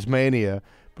in Tasmania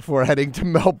before heading to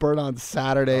Melbourne on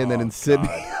Saturday and then in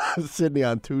Sydney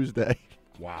on Tuesday.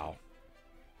 Wow.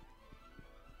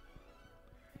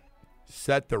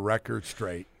 Set the record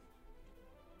straight.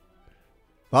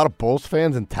 A lot of Bulls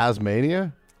fans in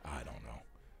Tasmania?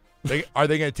 Are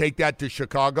they going to take that to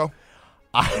Chicago?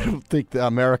 I don't think that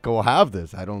America will have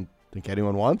this. I don't think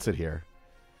anyone wants it here.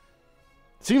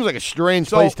 Seems like a strange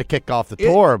place to kick off the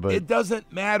tour, but it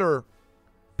doesn't matter.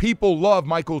 People love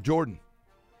Michael Jordan.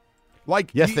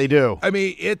 Yes, they do. I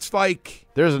mean, it's like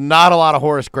there's not a lot of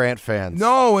Horace Grant fans.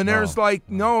 No, and there's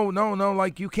no.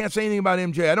 Like you can't say anything about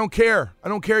MJ. I don't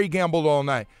care. He gambled all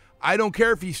night. I don't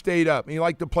care if he stayed up and he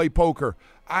liked to play poker.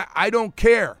 I don't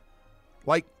care.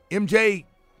 Like MJ,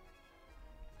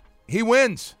 he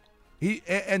wins.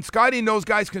 And Scotty and those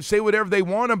guys can say whatever they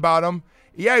want about him.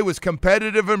 Yeah, he was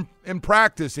competitive in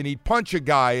practice, and he'd punch a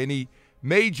guy, and he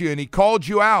made you, and he called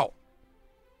you out.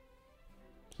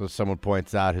 So someone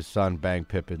points out his son banged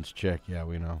Pippen's chick. Yeah,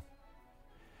 we know.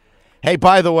 Hey,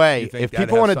 by the way, if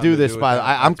people want to do this,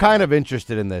 I'm kind of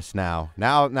interested in this now.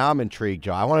 Now I'm intrigued,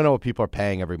 Joe. I want to know what people are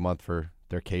paying every month for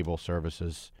their cable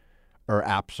services or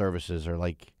app services or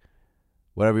like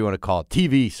whatever you want to call it,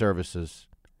 TV services.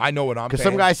 I know what I'm paying. Because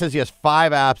some guy says he has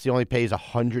 5 apps. He only pays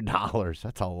 $100.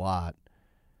 That's a lot.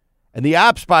 And the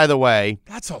apps, by the way.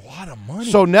 That's a lot of money.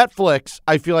 So Netflix,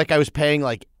 I feel like I was paying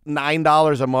like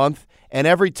 $9 a month. And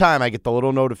every time I get the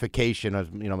little notification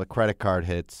of, the credit card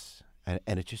hits.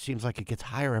 And it just seems like it gets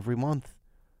higher every month.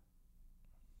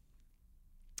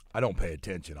 I don't pay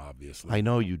attention, obviously. I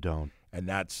know you don't. And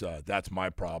that's my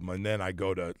problem. And then I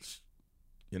go to,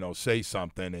 say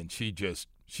something, and she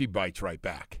bites right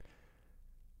back.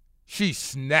 She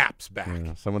snaps back.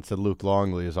 Yeah, someone said Luke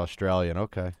Longley is Australian.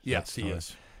 Okay. Yes, he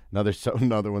is.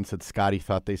 Another one said Scotty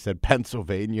thought they said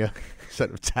Pennsylvania instead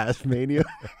of Tasmania.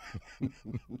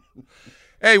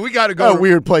 Hey, we got to go. A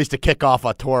weird place to kick off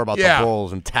a tour about the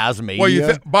Bulls in Tasmania.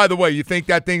 Well, by the way, you think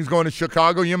that thing's going to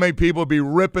Chicago? You know how many people be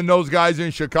ripping those guys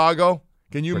in Chicago?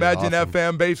 Can you imagine that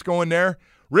fan base going there?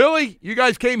 Really? You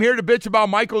guys came here to bitch about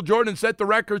Michael Jordan and set the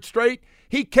record straight?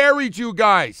 He carried you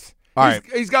guys.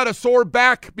 He's got a sore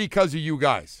back because of you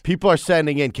guys. People are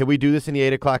sending in. Can we do this in the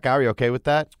 8 o'clock hour? Are you okay with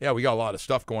that? Yeah, we got a lot of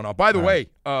stuff going on. By the way,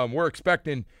 we're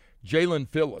expecting Jalen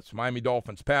Phillips, Miami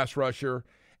Dolphins pass rusher,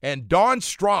 and Don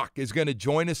Strock is going to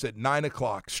join us at 9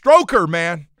 o'clock. Stroker,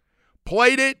 man.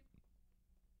 Played it.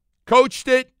 Coached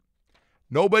it.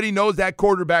 Nobody knows that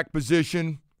quarterback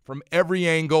position from every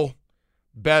angle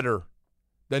better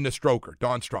than the Stroker,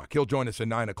 Don Strock. He'll join us at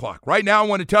 9 o'clock. Right now, I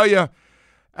want to tell you,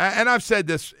 and I've said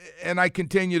this, and I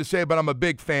continue to say it, but I'm a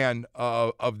big fan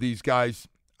of these guys.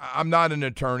 I'm not an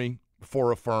attorney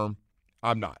for a firm.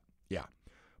 I'm not,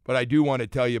 But I do want to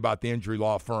tell you about the injury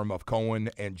law firm of Cohen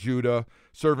and Judah,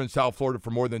 serving South Florida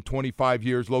for more than 25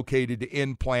 years, located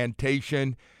in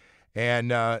Plantation.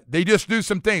 And they just do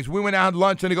some things. We went out to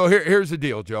lunch, and they go, here's the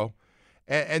deal, Joe.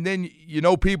 And then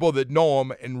people that know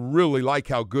them and really like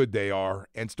how good they are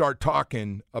and start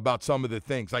talking about some of the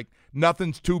things. Like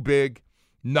nothing's too big.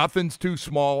 Nothing's too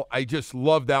small. I just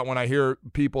love that when I hear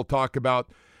people talk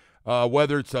about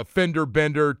whether it's a fender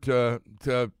bender to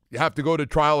have to go to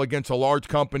trial against a large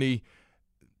company.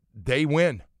 They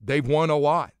win. They've won a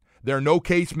lot. There are no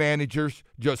case managers,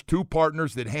 just 2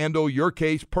 partners that handle your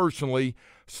case personally,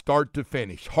 start to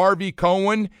finish. Harvey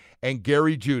Cohen and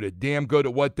Gary Judah, damn good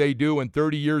at what they do and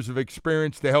 30 years of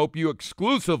experience to help you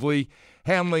exclusively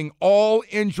handling all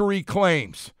injury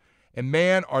claims. And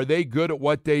man, are they good at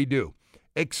what they do.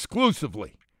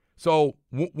 Exclusively. So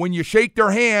when you shake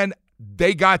their hand,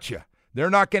 they got you. They're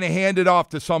not going to hand it off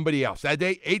to somebody else. At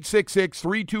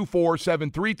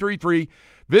 866-324-7333.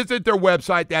 Visit their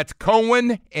website. That's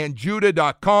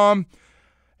cohenandjudah.com.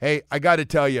 Hey, I got to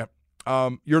tell you,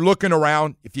 you're looking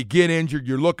around. If you get injured,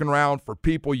 you're looking around for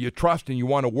people you trust and you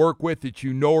want to work with that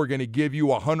you know are going to give you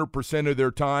 100% of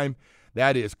their time.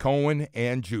 That is Cohen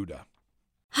and Judah.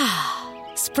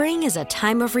 Spring is a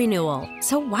time of renewal,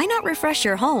 so why not refresh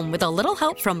your home with a little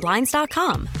help from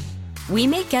Blinds.com? We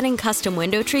make getting custom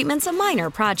window treatments a minor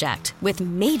project with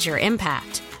major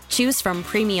impact. Choose from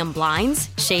premium blinds,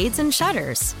 shades, and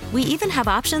shutters. We even have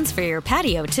options for your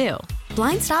patio, too.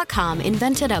 Blinds.com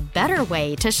invented a better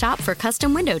way to shop for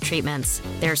custom window treatments.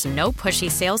 There's no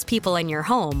pushy salespeople in your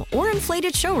home or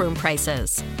inflated showroom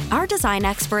prices. Our design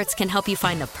experts can help you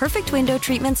find the perfect window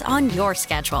treatments on your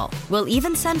schedule. We'll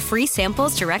even send free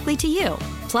samples directly to you.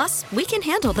 Plus, we can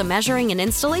handle the measuring and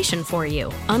installation for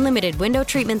you. Unlimited window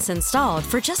treatments installed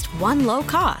for just one low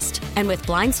cost. And with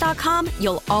Blinds.com,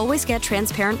 you'll always get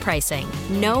transparent pricing.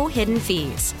 No hidden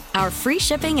fees. Our free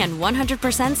shipping and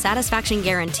 100% satisfaction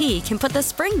guarantee can put the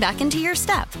spring back into your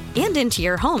step and into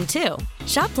your home, too.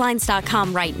 Shop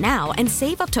Blinds.com right now and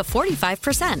save up to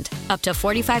 45%. Up to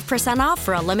 45% off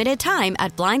for a limited time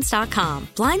at Blinds.com.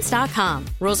 Blinds.com.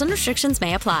 Rules and restrictions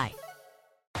may apply.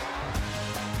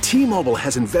 T-Mobile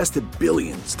has invested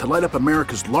billions to light up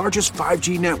America's largest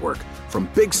 5G network, from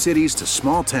big cities to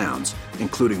small towns,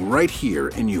 including right here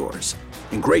in yours.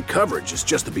 And great coverage is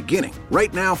just the beginning.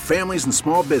 Right now, families and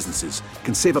small businesses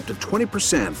can save up to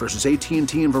 20% versus AT&T and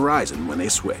Verizon when they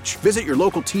switch. Visit your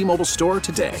local T-Mobile store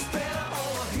today.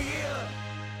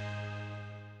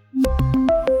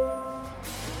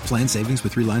 Plan savings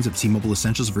with 3 lines of T-Mobile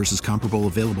Essentials versus comparable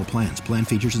available plans. Plan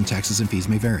features and taxes and fees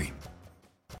may vary.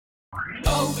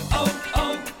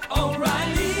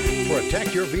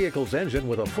 Protect your vehicle's engine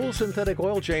with a full synthetic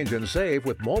oil change and save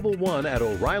with Mobil 1 at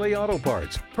O'Reilly Auto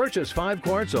Parts. Purchase 5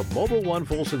 quarts of Mobil 1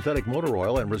 full synthetic motor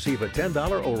oil and receive a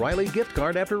 $10 O'Reilly gift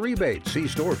card after rebate. See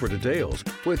store for details.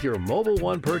 With your Mobil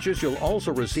 1 purchase, you'll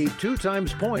also receive 2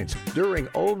 times points during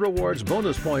O Rewards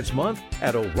Bonus Points Month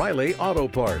at O'Reilly Auto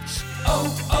Parts.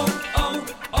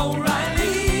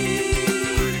 O'Reilly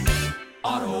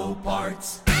Auto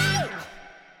Parts.